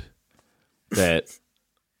wind that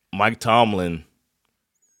Mike Tomlin,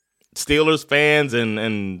 Steelers fans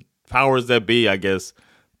and powers that be, I guess,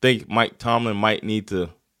 think Mike Tomlin might need to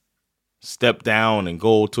step down and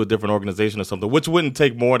go to a different organization or something, which wouldn't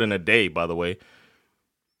take more than a day, by the way.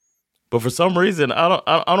 But for some reason,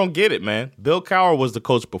 I don't get it, man. Bill Cowher was the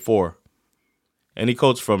coach before, and he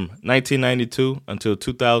coached from 1992 until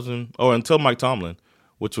 2000, or until Mike Tomlin,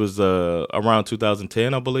 which was around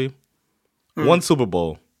 2010, I believe. One Super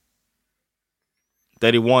Bowl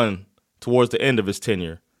that he won towards the end of his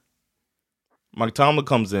tenure. Mike Tomlin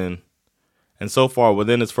comes in, and so far,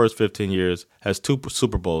 within his first 15 years, has 2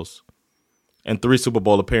 Super Bowls and 3 Super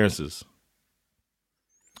Bowl appearances.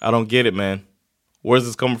 I don't get it, man. Where's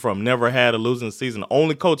this coming from? Never had a losing season.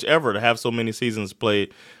 Only coach ever to have so many seasons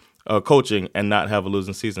played coaching and not have a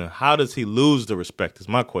losing season. How does he lose the respect is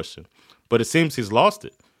my question. But it seems he's lost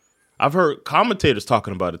it. I've heard commentators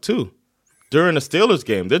talking about it, too. During the Steelers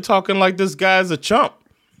game, they're talking like this guy's a chump.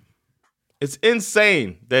 It's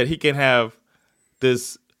insane that he can have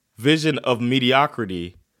this vision of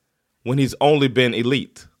mediocrity when he's only been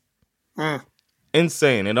elite.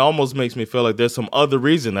 Insane. It almost makes me feel like there's some other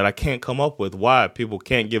reason that I can't come up with why people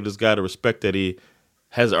can't give this guy the respect that he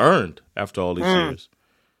has earned after all these years.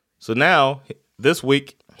 So now, this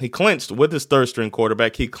week, he clinched with his third-string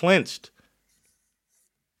quarterback. He clinched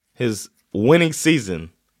his winning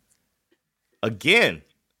season again.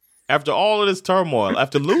 After all of this turmoil,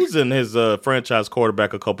 after losing his franchise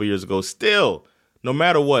quarterback a couple years ago, still, no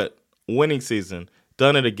matter what, winning season,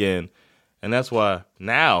 done it again. And that's why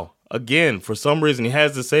now, again, for some reason, he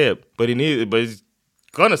has to say it, but he's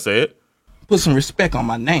gonna say it. Put some respect on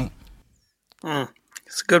my name.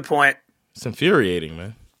 It's a good point. It's infuriating,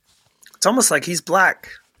 man. It's almost like he's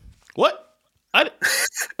black. What? I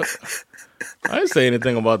didn't say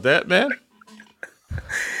anything about that, man.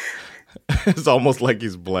 It's almost like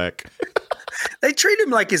he's black. They treat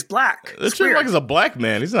him like he's black. They treat him like he's a black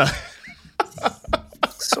man. He's not.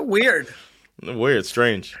 So weird. Weird,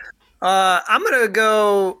 strange. I'm going to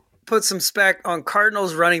go put some spec on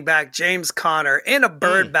Cardinals running back James Conner in a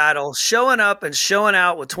bird battle, showing up and showing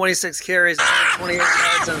out with 26 carries, 28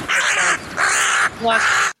 yards, and a touchdown.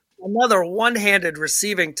 Plus another one-handed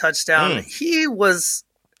receiving touchdown. He was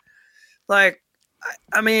like,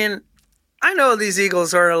 I mean, I know these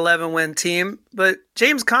Eagles are an 11-win team, but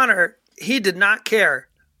James Conner, he did not care,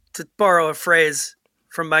 to borrow a phrase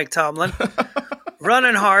from Mike Tomlin.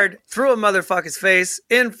 Running hard through a motherfucker's face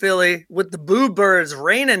in Philly with the Boo Birds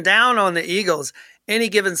raining down on the Eagles any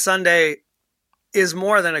given Sunday is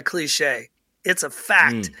more than a cliche. It's a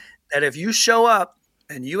fact that if you show up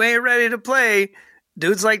and you ain't ready to play,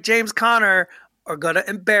 dudes like James Conner are going to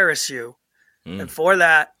embarrass you. And for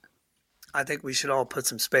that, I think we should all put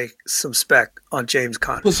some spec on James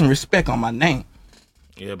Conner. Put some respect on my name.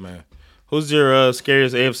 Yeah, man. Who's your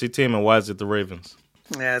scariest AFC team, and why is it the Ravens?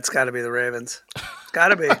 Yeah, it's got to be the Ravens. It's got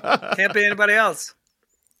to be. Can't be anybody else.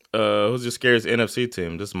 Who's your scariest NFC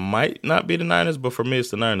team? This might not be the Niners, but for me,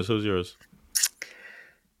 it's the Niners. Who's yours?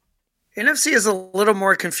 NFC is a little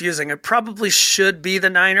more confusing. It probably should be the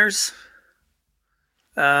Niners.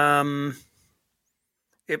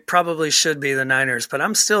 It probably should be the Niners, but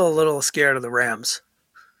I'm still a little scared of the Rams.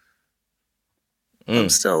 I'm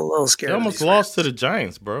still a little scared. They of almost these lost Rams. to the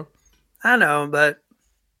Giants, bro. I know, but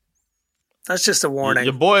that's just a warning.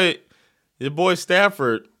 Your boy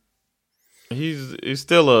Stafford, he's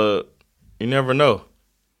still you never know.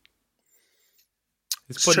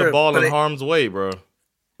 He's putting the ball in harm's way, bro.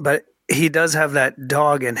 But he does have that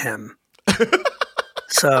dog in him.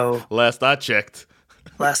 So last I checked.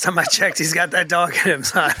 Last time I checked, he's got that dog in him,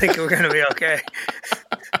 so I think we're going to be okay.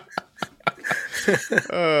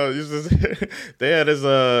 He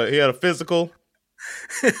had a physical.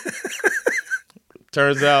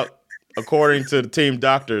 Turns out, according to the team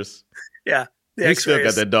doctors, yeah, he still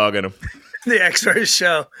got that dog in him. The X-rays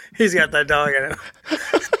show he's got that dog in him.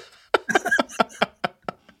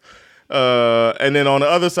 And then on the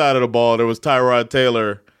other side of the ball, there was Tyrod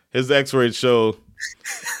Taylor. His X-rays show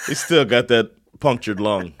he still got that punctured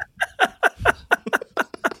lung.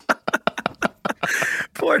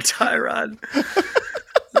 Poor Tyrod.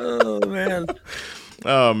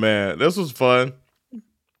 Oh man, this was fun.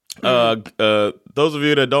 Those of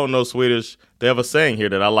you that don't know Swedish, they have a saying here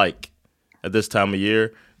that I like at this time of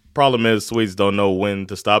year. Problem is, Swedes don't know when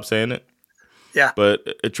to stop saying it. Yeah, but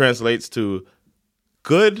it translates to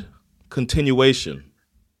good continuation.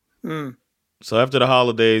 So after the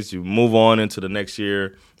holidays, you move on into the next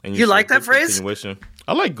year, and you like that phrase? Continuation.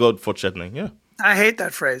 I like good fortsättning. Yeah, I hate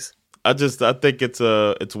that phrase. I think it's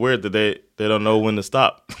weird that they don't know when to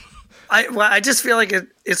stop. I just feel like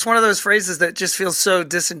it's one of those phrases that just feels so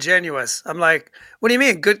disingenuous. I'm like, what do you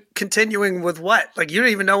mean? Good continuing with what? Like, you don't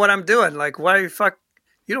even know what I'm doing. Like, why you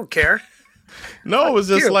don't care? No, it was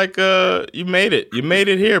just like you made it. You made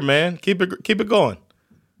it here, man. Keep it going.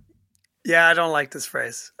 Yeah, I don't like this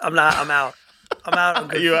phrase. I'm out. I'm out.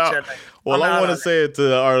 You out. Well, I want to say it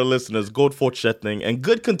to our listeners: good fortsättning and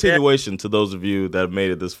good continuation to those of you that have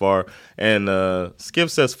made it this far. And Skip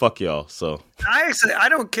says, "Fuck y'all." So I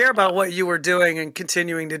don't care about what you were doing and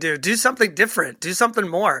continuing to do. Do something different. Do something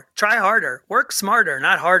more. Try harder. Work smarter,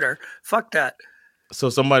 not harder. Fuck that. So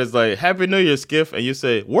somebody's like, "Happy New Year, Skiff," and you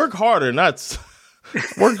say, "Work harder, not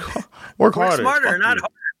work harder. Work smarter, not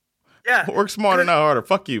harder." Yeah, work smarter, not harder.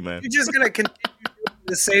 Fuck you, man. You're just gonna continue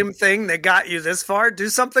the same thing that got you this far. Do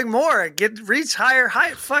something more. Reach higher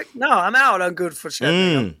height. Fuck no, I'm out on good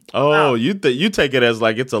fortsättning. You take it as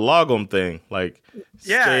like it's a logom thing, like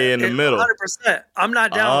stay in the middle. 100%. I'm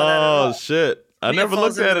not down with that at all. Oh shit! I never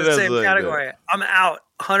looked at it the as same like category. I'm out.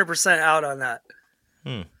 100% out on that.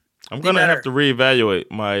 I'm gonna have to reevaluate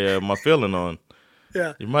my my feeling on.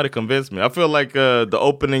 Yeah. You might have convinced me. I feel like the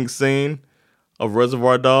opening scene of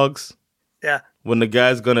Reservoir Dogs. Yeah. When the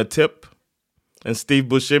guy's gonna tip, and Steve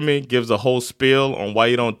Buscemi gives a whole spiel on why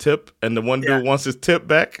you don't tip, and the one dude wants his tip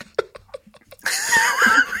back.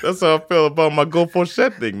 That's how I feel about my Go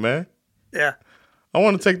Fourchette thing, man. Yeah. I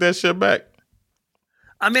want to take that shit back.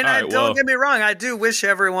 I mean, don't get me wrong. I do wish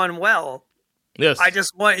everyone well. Yes. I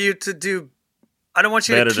just want you to do. I don't want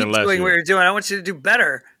you better to keep doing what you're doing. I want you to do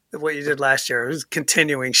better than what you did last year. It was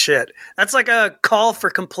continuing shit. That's like a call for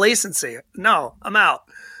complacency. No, I'm out.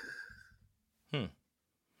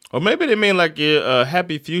 Or maybe they mean like a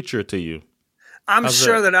happy future to you. I'm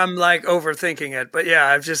sure that I'm like overthinking it, but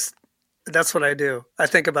yeah, that's what I do. I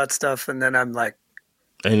think about stuff and then I'm like,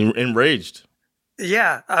 and enraged.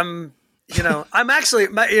 Yeah, I'm actually,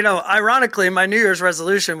 ironically, my New Year's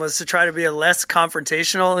resolution was to try to be less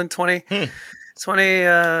confrontational in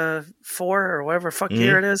 2024 or whatever fuck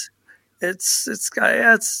year it is. It's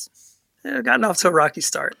gotten off to a rocky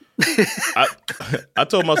start. I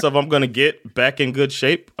told myself I'm going to get back in good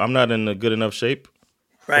shape. I'm not in a good enough shape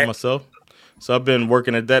for myself. So I've been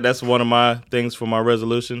working at that. That's one of my things for my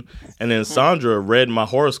resolution. And then Sandra read my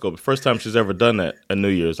horoscope. First time she's ever done that at New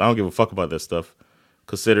Year's. I don't give a fuck about that stuff,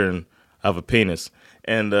 considering I have a penis.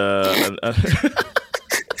 And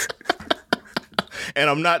and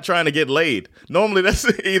I'm not trying to get laid. Normally, that's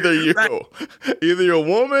either you're a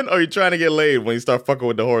woman or you're trying to get laid when you start fucking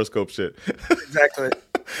with the horoscope shit. Exactly.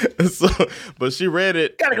 So, but she read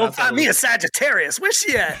it. Gotta go find me a Sagittarius. Where's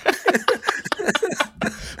she at?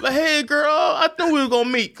 Like, hey, girl, I knew we were gonna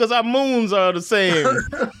meet because our moons are the same.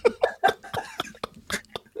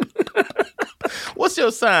 What's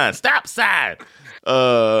your sign? Stop sign.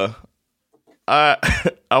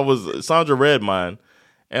 Sandra read mine.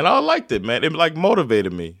 And I liked it, man. It like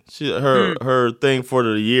motivated me. Her thing for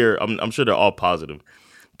the year. I'm sure they're all positive,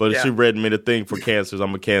 but she read me the thing for cancers.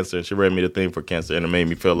 I'm a Cancer, and she read me the thing for Cancer, and it made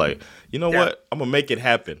me feel like, you know what? I'm gonna make it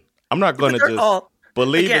happen. I'm not gonna just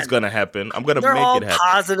believe it's gonna happen. I'm gonna make it happen. They're all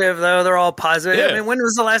positive, though. They're all positive. Yeah. I mean, when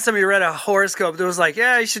was the last time you read a horoscope that was like,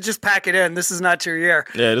 yeah, you should just pack it in. This is not your year.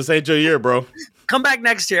 Yeah, this ain't your year, bro. Come back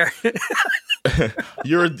next year.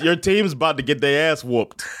 Your team's about to get their ass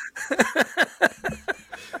whooped.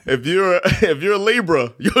 If you're a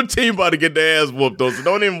Libra, your team about to get their ass whooped, though, so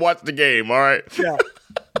don't even watch the game, all right?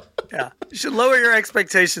 Yeah. You should lower your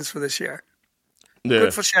expectations for this year. Yeah.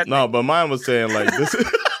 Good for shit. No, but mine was saying like this.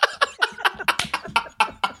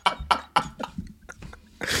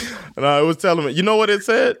 No, it was telling me, you know what it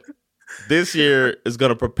said? This year is going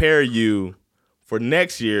to prepare you for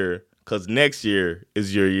next year because next year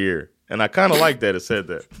is your year. And I kind of like that it said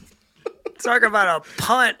that. Talk about a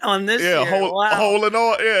punt on this year. Holding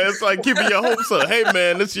on. Yeah, it's like keeping your hopes up. Hey,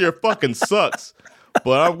 man, this year fucking sucks.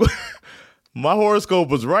 But my horoscope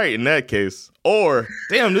was right in that case. Or,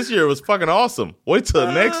 damn, this year was fucking awesome. Wait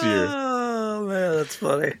till next year. Oh, man, that's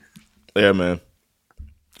funny. Yeah, man.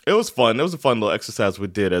 It was fun. It was a fun little exercise we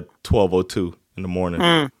did at 12:02 in the morning,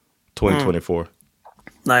 2024.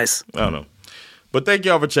 Nice. I don't know. But thank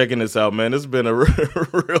y'all for checking this out, man. This has been a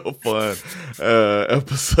real fun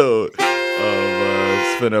episode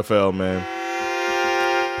of SveNFL, man.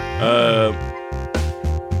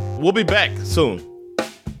 We'll be back soon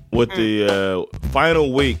with the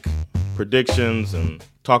final week predictions and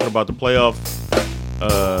talking about the playoff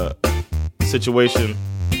situation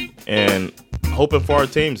and hoping for our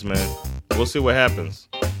teams, man. We'll see what happens.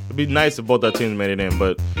 It'd be nice if both our teams made it in.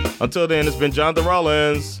 But until then, it's been Jonathan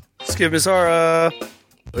Rollins. Skip Miss Zara.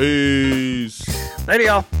 Peace. Later,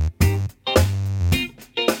 y'all.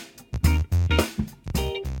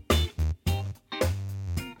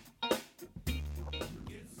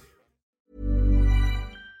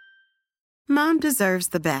 Mom deserves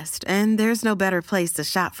the best, and there's no better place to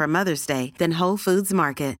shop for Mother's Day than Whole Foods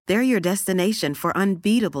Market. They're your destination for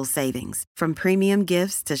unbeatable savings, from premium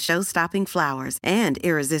gifts to show-stopping flowers and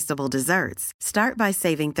irresistible desserts. Start by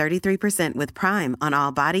saving 33% with Prime on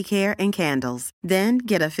all body care and candles. Then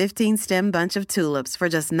get a 15-stem bunch of tulips for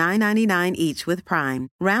just $9.99 each with Prime.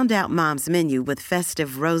 Round out Mom's menu with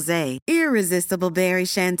festive rosé, irresistible berry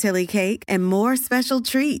chantilly cake, and more special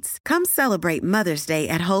treats. Come celebrate Mother's Day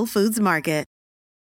at Whole Foods Market.